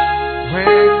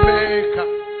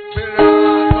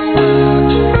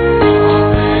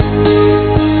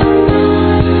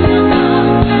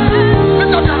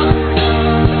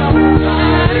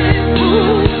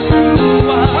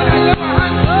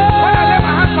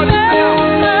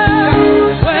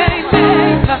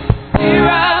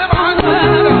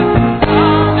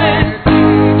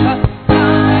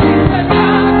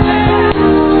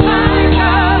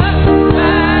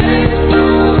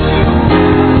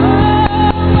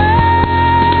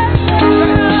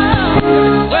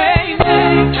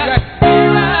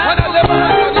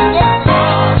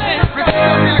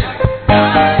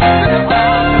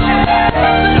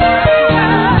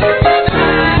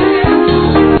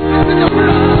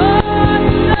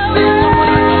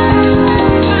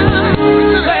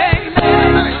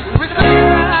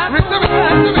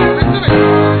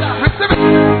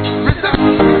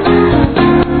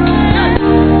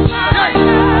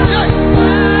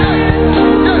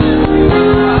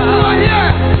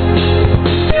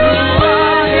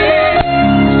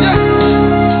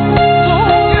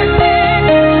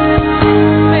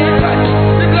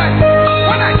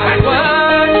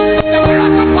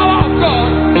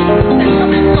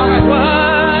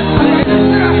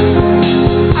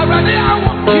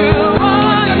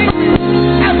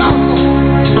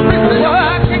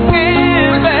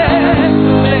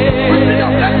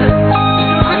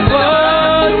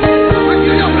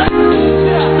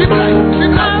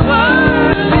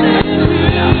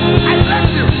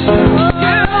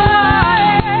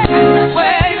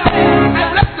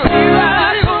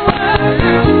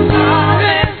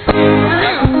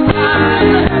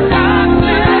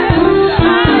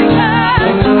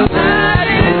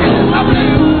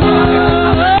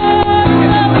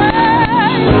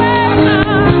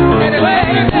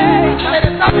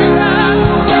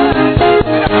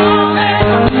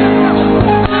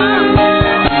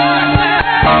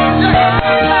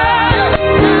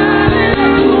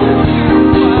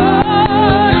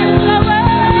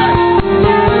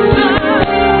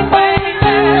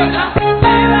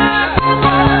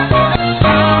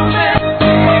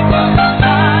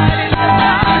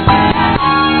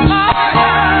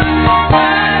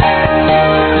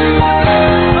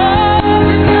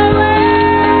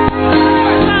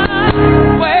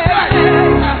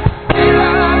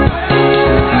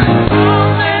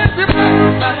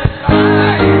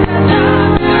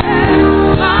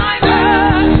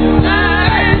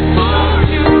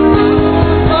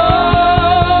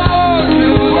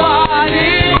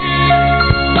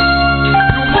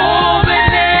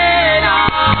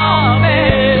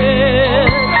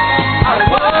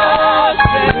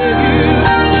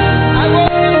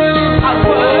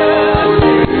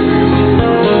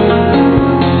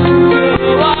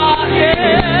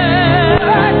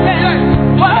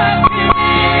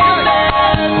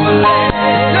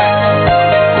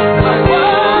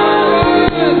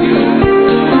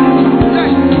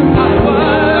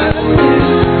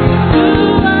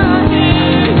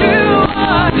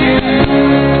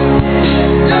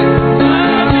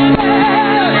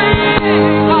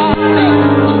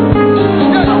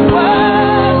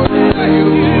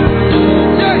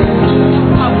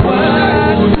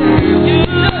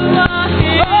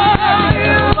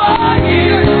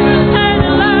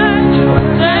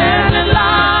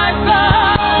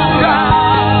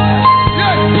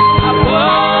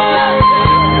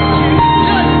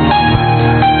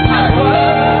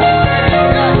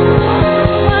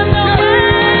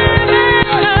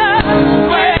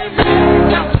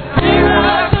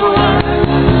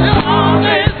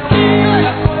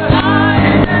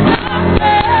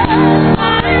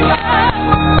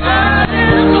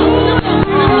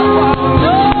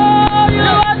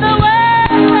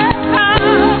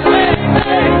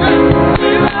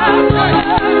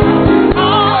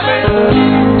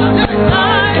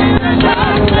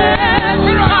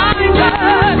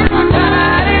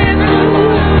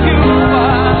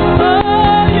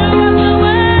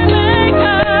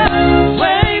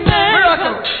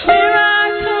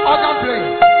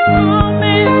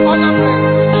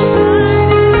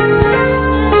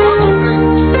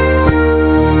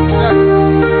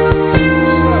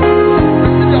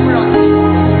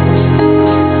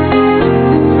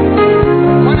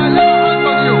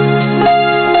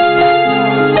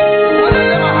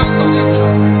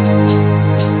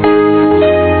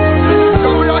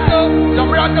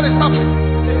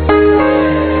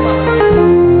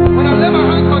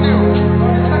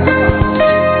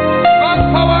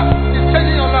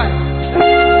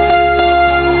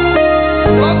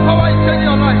 God's power is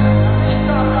changing your life.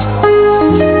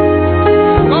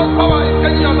 God's power is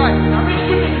changing your life.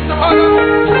 Father,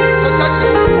 protect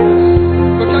him.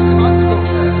 Protect him as he goes.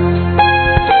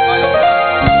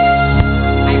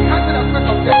 I can't see the spirit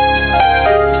of death.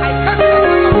 I can't see the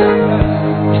spirit of death.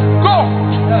 Go.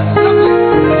 Something.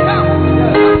 Now.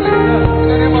 Something.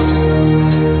 In the name of Jesus.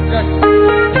 Yes.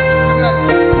 Yes.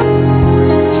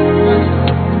 Yes.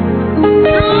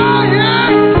 You are here.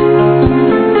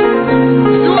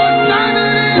 You are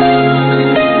standing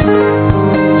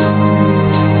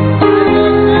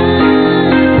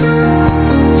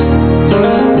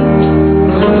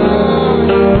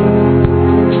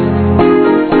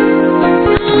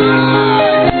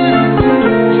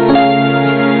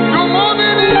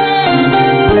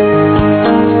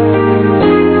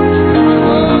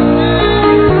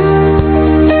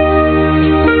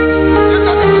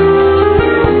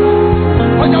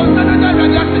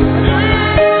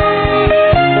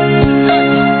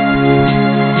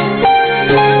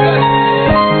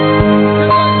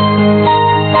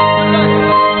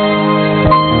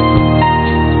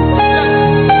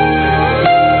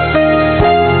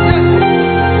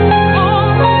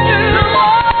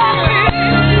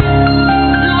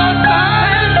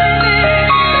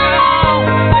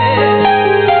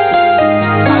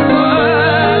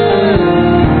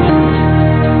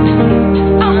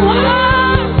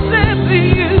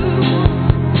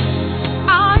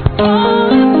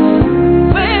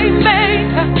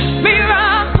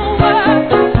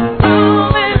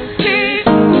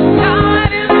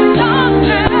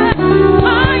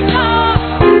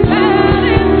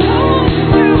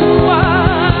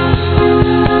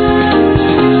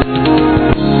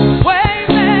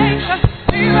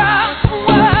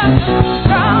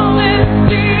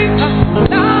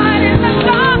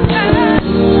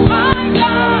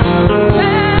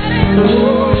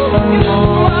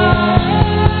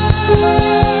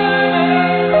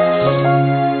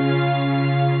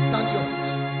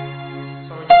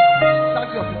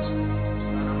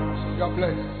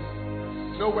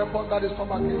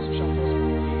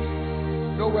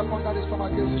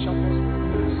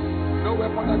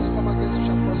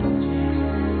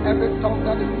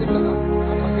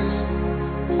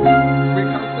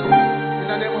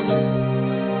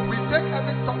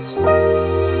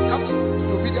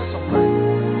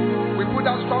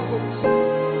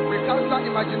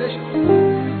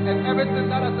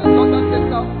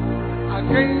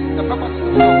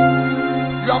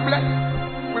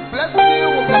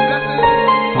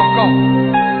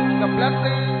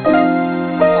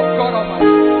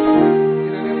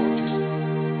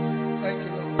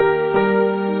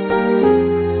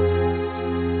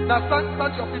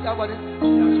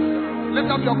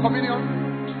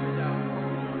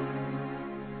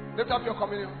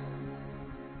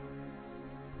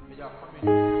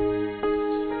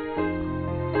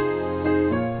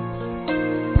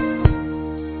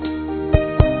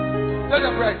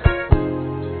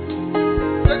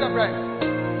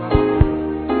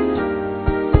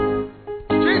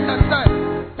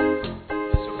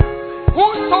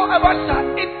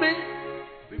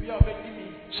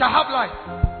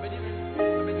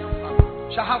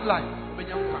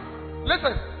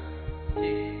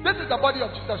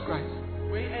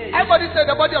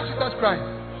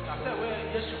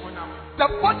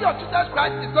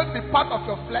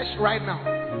right now.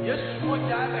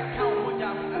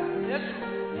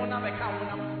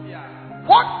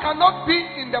 What cannot be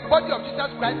in the body of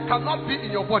Jesus Christ cannot be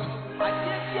in your body.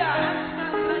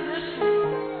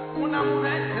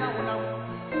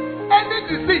 Any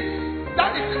disease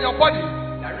that is in your body,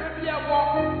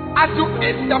 as you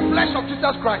eat the flesh of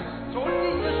Jesus Christ,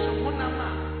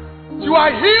 you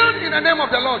are healed in the name of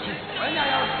the Lord Jesus.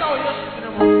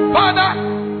 Father,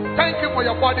 thank you for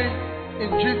your body. In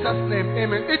Jesus' name,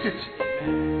 amen. Eat it.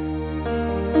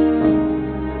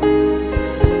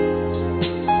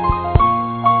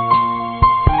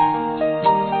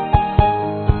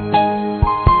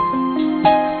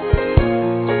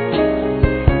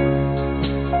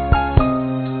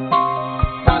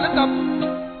 Now lift up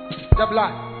the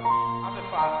blood.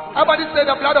 Everybody say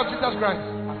the blood of Jesus Christ.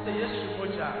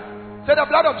 Say the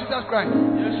blood of Jesus Christ.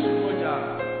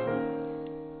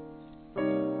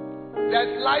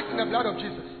 There's life in the blood of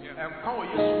Jesus.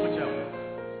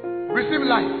 Receive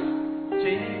life.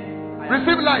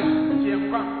 Receive life.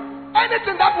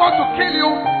 Anything that wants to kill you,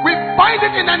 we bind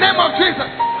it in the name of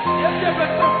Jesus.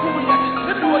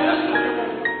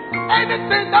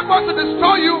 Anything that wants to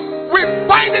destroy you, we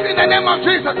bind it in the name of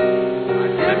Jesus.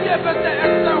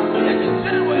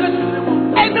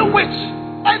 Any witch,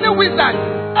 any wizard,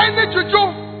 any juju,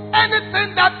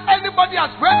 anything that anybody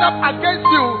has raised up against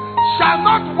you, shall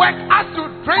not work as to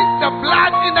drink the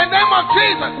blood in the name of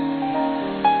Jesus.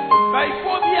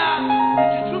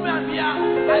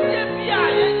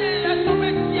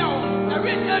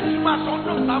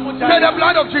 Say the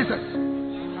blood of Jesus.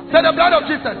 Say the blood of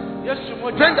Jesus.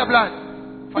 Drink the blood.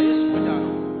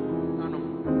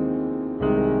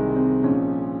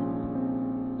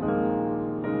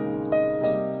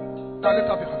 Now lift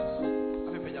up your hands.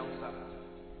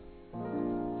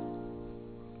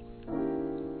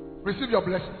 Receive your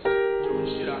blessings.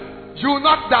 You will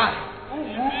not die.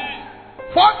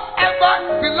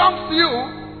 Whatever belongs to you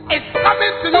is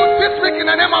coming to you this week in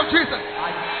the name of Jesus.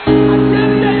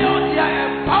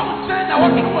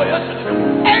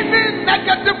 Any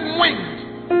negative wind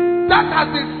that has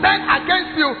been sent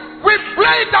against you, we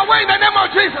blow it away in the name of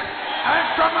Jesus.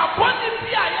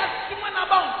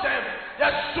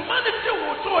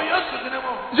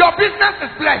 Your business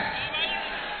is blessed.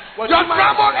 Your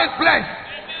travel is blessed.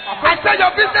 I said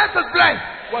your business is blessed.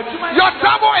 Your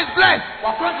travel is blessed.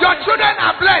 Your children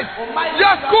are blessed.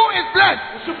 Your school is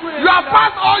blessed. You have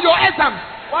passed all your exams.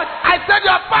 I said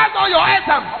you have passed all your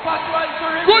exams.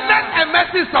 Goodness and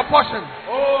mercy is your portion.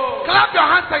 Clap your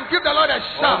hands and give the Lord a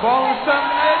shout.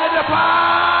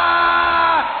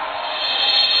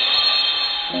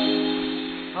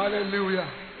 Hallelujah.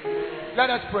 Let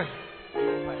us pray.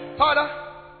 Father,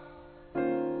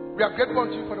 we are grateful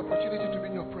to you for the opportunity to be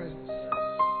in your presence.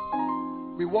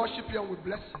 We worship you and we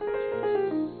bless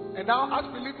you. And now as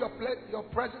we leave your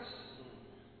presence,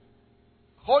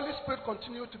 Holy Spirit,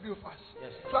 continue to be with us.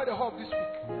 Try the whole of this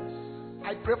week.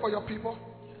 I pray for your people.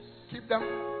 Keep them.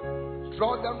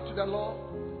 Draw them to the Lord.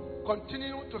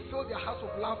 Continue to fill their hearts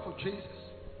with love for Jesus.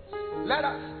 Let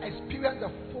us experience the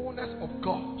fullness of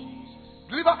God.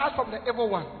 Deliver us from the evil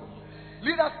one.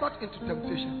 Lead us not into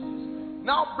temptation.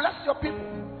 Now bless your people.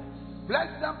 Bless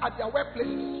them at their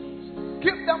workplaces.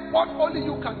 Give them what only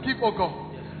you can give, oh God.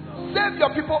 Save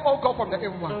your people, oh God, from the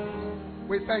evil one.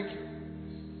 We thank you.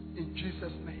 In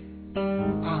Jesus' name.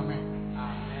 Amen.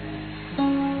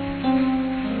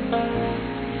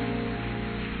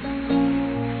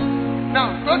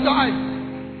 Now, close your eyes.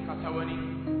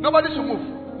 Nobody should move.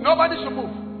 Nobody should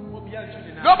move.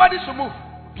 Nobody should move.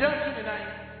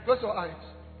 Close your eyes.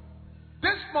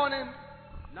 This morning,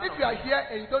 if you are here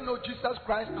and you don't know Jesus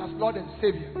Christ as Lord and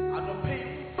Savior,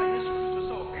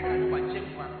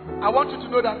 I want you to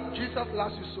know that Jesus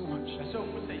loves you so much.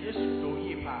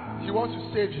 He wants to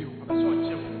save you.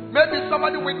 Maybe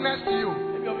somebody witnessed to you,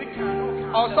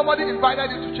 or somebody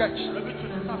invited you to church.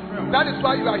 That is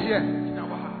why you are here.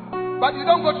 But you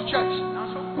don't go to church.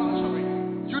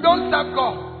 You don't serve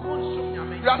God.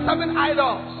 You are serving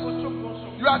idols.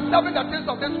 You are serving the things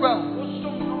of this world.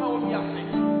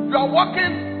 You are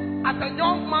walking as a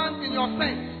young man in your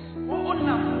sins.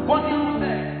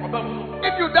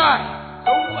 If you die,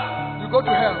 you go to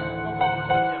hell.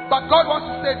 But God wants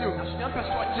to save you.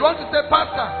 You want to say,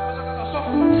 Pastor,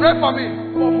 pray for me.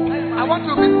 I want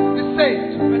to be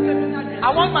saved.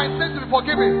 I want my sins to be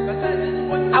forgiven.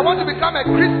 I want to become a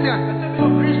Christian.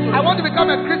 I want to become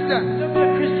a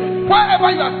Christian.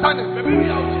 Wherever you are standing,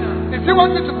 if you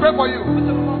want me to pray for you,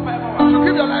 to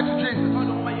give your life to Jesus,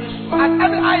 and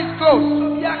every eye is closed,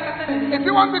 if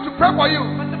you want me to pray for you,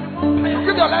 to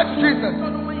give your life to Jesus,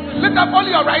 lift up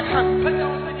only your right hand.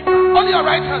 Only your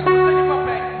right hand.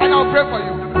 And I'll pray for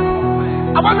you.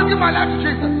 I want to give my life to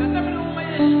Jesus.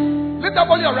 Lift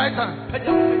up only your right hand.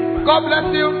 God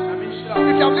bless you.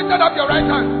 If you have lifted up your right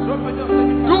hand,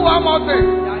 do one more thing.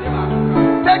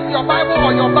 Take your Bible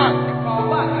or your bag,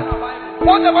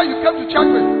 whatever you came to church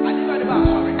with,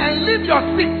 and leave your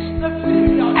seat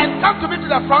and come to me to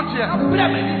the front here.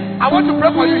 I want to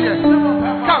pray for you here.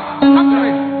 Come to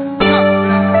me.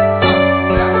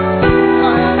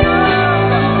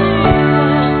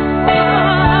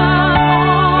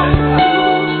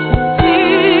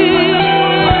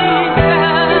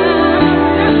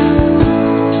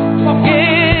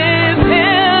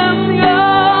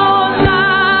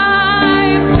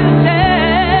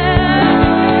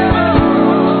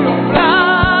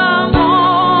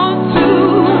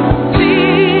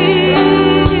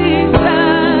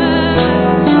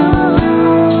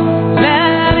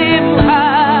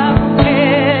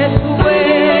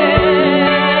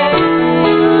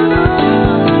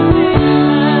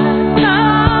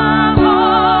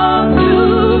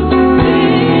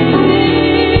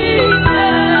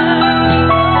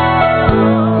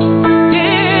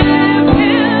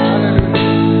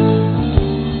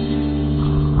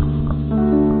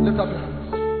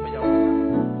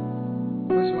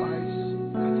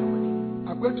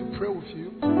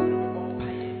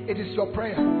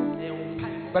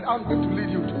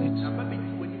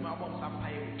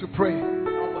 to pray.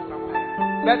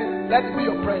 Let it be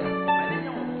your prayer.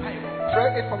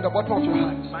 Pray it from the bottom of your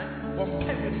heart.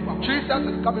 Jesus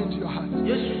is coming into your heart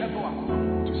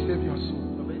to save your soul.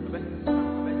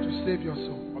 To save your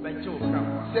soul.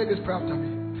 Say this prayer after me.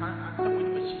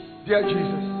 Dear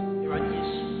Jesus,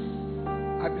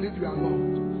 I believe you are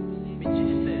Lord.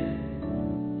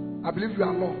 I believe you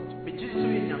are Lord.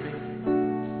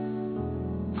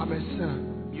 I'm a sinner.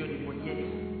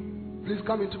 Please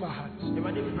come into my heart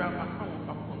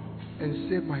and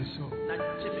save my soul.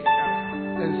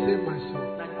 And save my soul.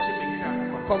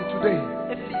 From today,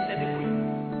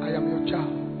 I am your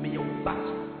child.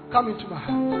 Come into my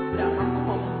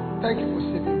heart. Thank you for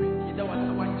saving me.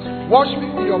 Wash me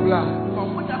in your blood.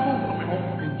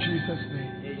 In Jesus'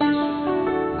 name.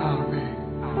 Amen.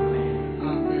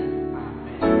 Amen.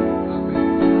 Amen.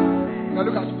 Now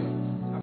look at me.